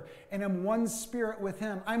Lord and am one spirit with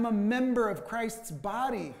him. I'm a member of Christ's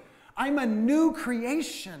body. I'm a new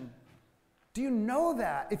creation. Do you know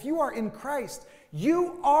that? If you are in Christ,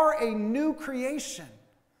 you are a new creation.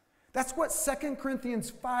 That's what 2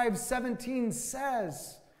 Corinthians 5:17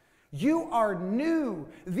 says. You are new.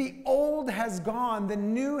 The old has gone. The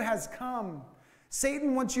new has come.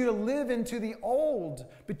 Satan wants you to live into the old,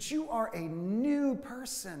 but you are a new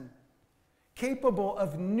person, capable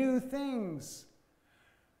of new things.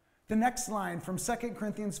 The next line from 2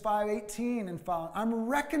 Corinthians 5:18 and following. I'm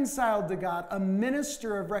reconciled to God, a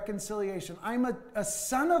minister of reconciliation. I'm a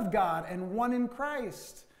son of God and one in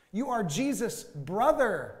Christ. You are Jesus'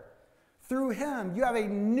 brother. Through him, you have a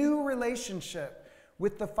new relationship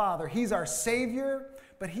with the Father. He's our Savior,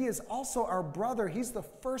 but he is also our brother. He's the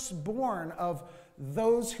firstborn of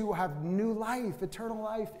those who have new life, eternal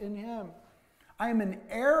life in him. I am an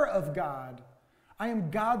heir of God. I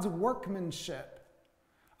am God's workmanship.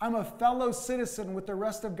 I'm a fellow citizen with the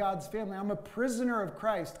rest of God's family. I'm a prisoner of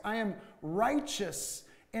Christ. I am righteous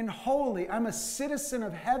and holy. I'm a citizen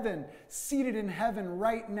of heaven, seated in heaven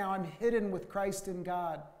right now. I'm hidden with Christ in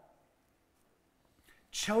God.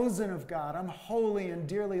 Chosen of God. I'm holy and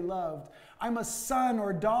dearly loved. I'm a son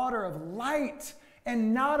or daughter of light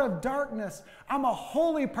and not of darkness. I'm a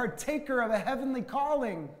holy partaker of a heavenly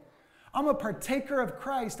calling. I'm a partaker of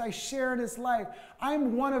Christ. I share in his life.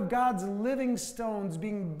 I'm one of God's living stones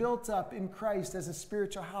being built up in Christ as a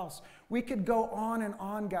spiritual house. We could go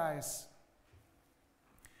on, guys.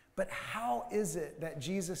 But how is it that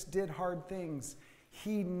Jesus did hard things?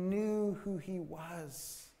 He knew who he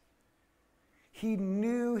was. He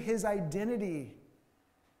knew his identity.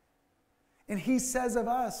 And he says of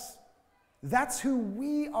us, that's who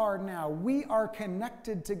we are now. We are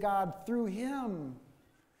connected to God through him.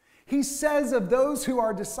 He says of those who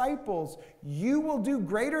are disciples, you will do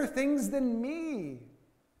greater things than me.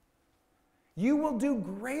 You will do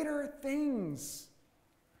greater things.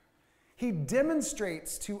 He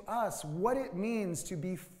demonstrates to us what it means to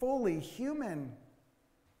be fully human.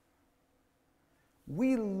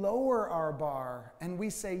 We lower our bar and we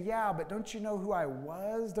say, yeah, but don't you know who I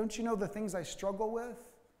was? Don't you know the things I struggle with?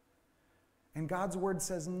 And God's word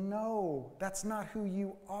says, no, that's not who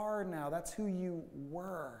you are now. That's who you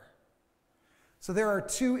were. So there are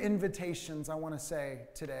two invitations I want to say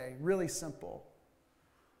today, really simple.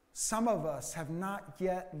 Some of us have not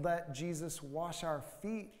yet let Jesus wash our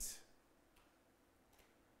feet.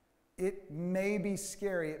 It may be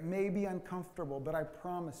scary, it may be uncomfortable, but I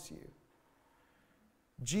promise you,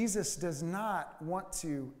 Jesus does not want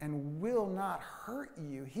to and will not hurt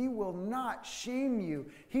you. He will not shame you.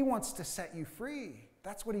 He wants to set you free.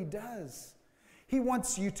 That's what he does. He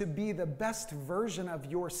wants you to be the best version of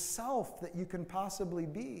yourself that you can possibly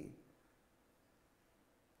be.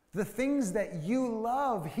 The things that you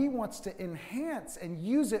love, he wants to enhance and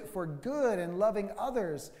use it for good and loving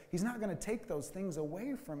others. He's not going to take those things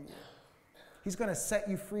away from you. He's going to set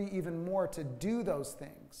you free even more to do those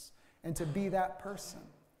things and to be that person.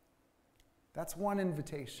 That's one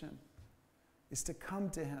invitation, is to come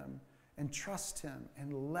to him and trust him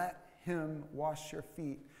and let him wash your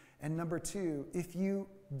feet. And number two, if you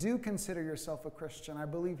do consider yourself a Christian, I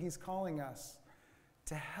believe he's calling us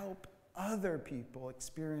to help other people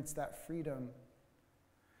experience that freedom,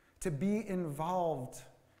 to be involved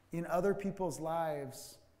in other people's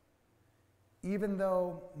lives, even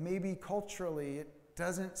though maybe culturally it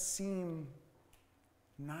doesn't seem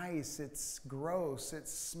nice, it's gross, it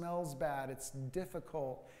smells bad, it's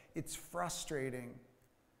difficult, it's frustrating.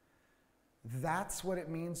 That's what it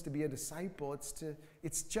means to be a disciple.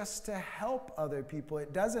 It's just to help other people.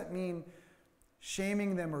 It doesn't mean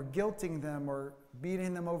shaming them or guilting them or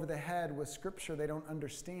beating them over the head with scripture they don't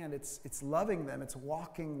understand. It's loving them. It's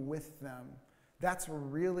walking with them. That's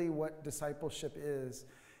really what discipleship is.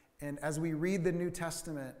 And as we read the New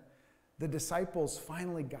Testament, the disciples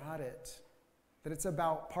finally got it. That it's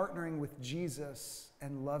about partnering with Jesus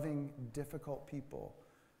and loving difficult people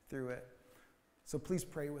through it. So please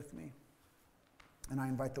pray with me. And I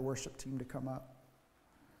invite the worship team to come up.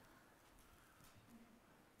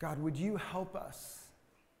 God, would you help us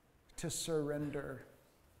to surrender?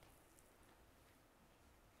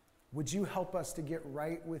 Would you help us to get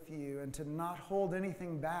right with you and to not hold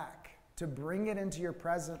anything back, to bring it into your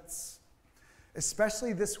presence,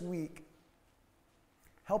 especially this week?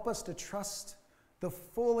 Help us to trust the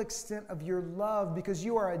full extent of your love, because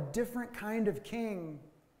you are a different kind of king.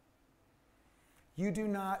 You do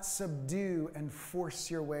not subdue and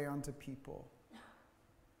force your way onto people.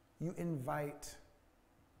 You invite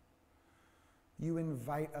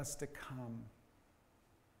us to come.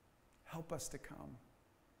 Help us to come.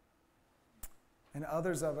 And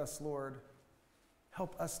others of us, Lord,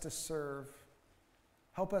 help us to serve.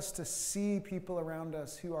 Help us to see people around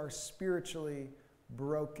us who are spiritually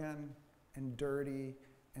broken and dirty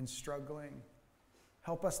and struggling.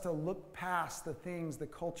 Help us to look past the things the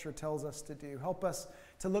culture tells us to do. Help us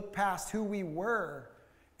to look past who we were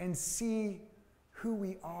and see who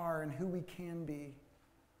we are and who we can be.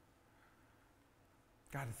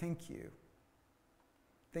 God, thank you.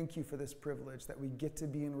 Thank you for this privilege that we get to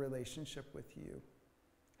be in relationship with you.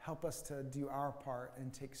 Help us to do our part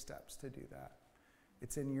and take steps to do that.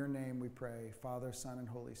 It's in your name we pray, Father, Son, and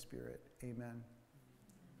Holy Spirit. Amen.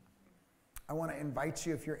 I want to invite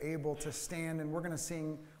you, if you're able, to stand, and we're going to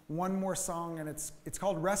sing one more song, and it's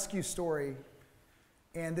called Rescue Story.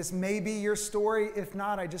 And this may be your story. If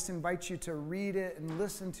not, I just invite you to read it and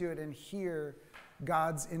listen to it and hear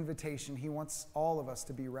God's invitation. He wants all of us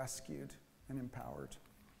to be rescued and empowered.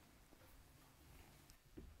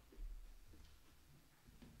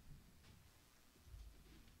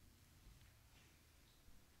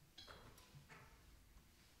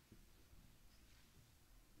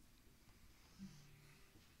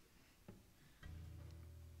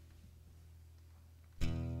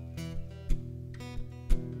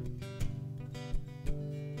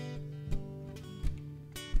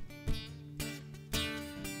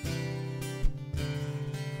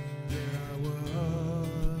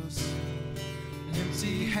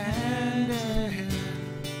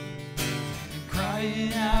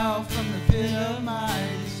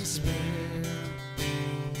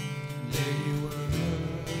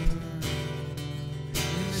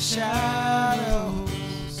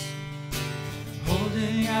 Shadows,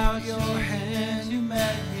 holding out your hand, you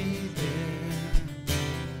met me there.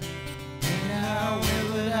 And now where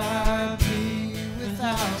would I be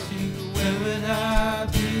without you? Where would I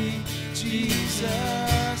be?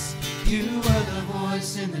 Jesus, you were the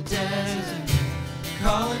voice in the desert,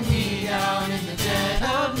 calling me out in the dead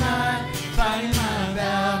of night, fighting my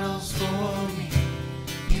battles for me.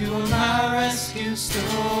 You were my rescue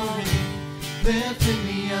story, lifted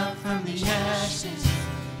me up from the ashes,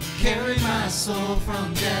 carried my soul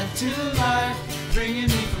from death to life, bringing me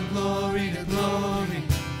from glory to glory.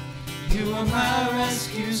 You are my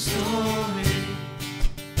rescue story.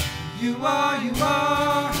 You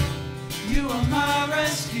are my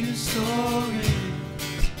rescue story.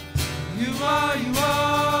 You are.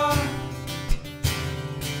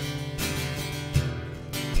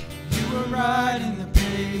 You were writing the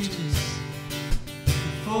pages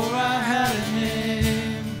before I had a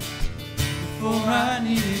name, before I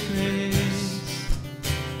needed grace.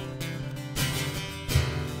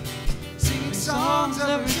 Singing songs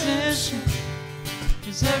of redemption,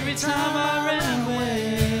 'cause every time I ran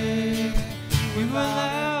away, we were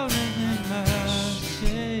louder than my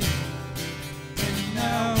shame. And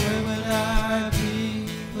now where would I be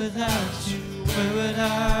without you? Where would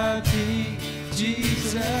I be?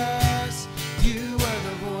 Jesus, you were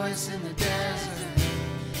the voice in the desert,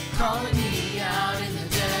 calling me out in the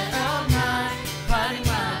dead of night, fighting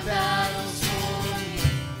my battles for me.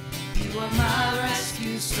 You are my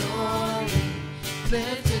rescue story,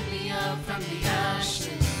 lifted me up from the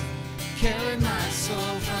ashes, carried my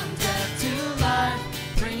soul from death to life,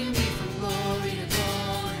 bringing me from glory to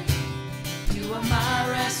glory. You are my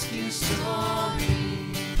rescue story.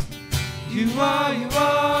 You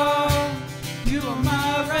are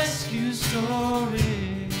my rescue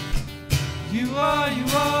story. You are. You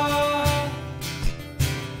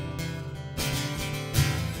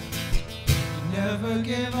never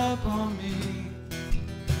gave up on me.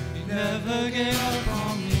 You never gave up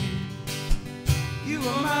on me. You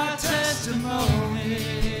are my testimony.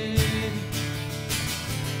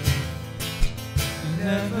 You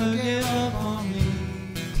never gave up on me.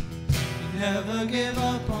 You never gave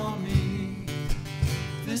up on me.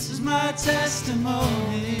 This is my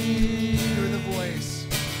testimony. You're the voice.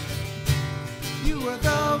 You were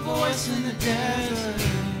the voice in the desert,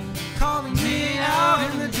 calling me out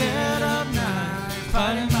in the dead of night,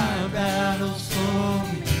 fighting my battles for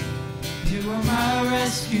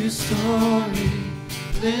story.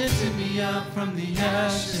 Lifted me up from the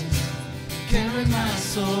ashes, carried my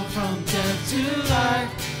soul from death to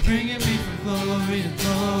life, bringing me from glory to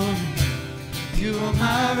glory. You are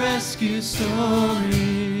my rescue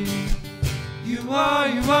story. You are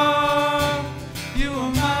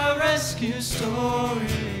my rescue story.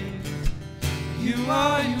 You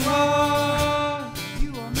are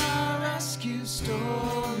my rescue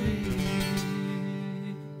story.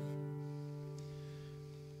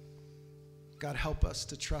 God, help us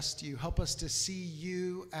to trust you. Help us to see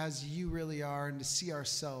you as you really are and to see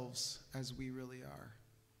ourselves as we really are.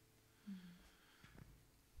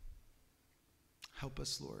 Help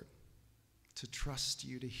us, Lord, to trust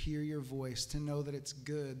you, to hear your voice, to know that it's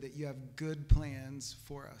good, that you have good plans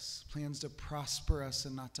for us, plans to prosper us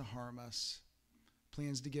and not to harm us,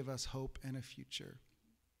 plans to give us hope and a future.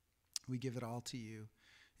 We give it all to you.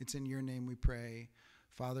 It's in your name we pray,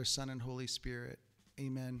 Father, Son, and Holy Spirit.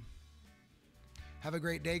 Amen. Have a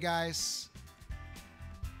great day, guys.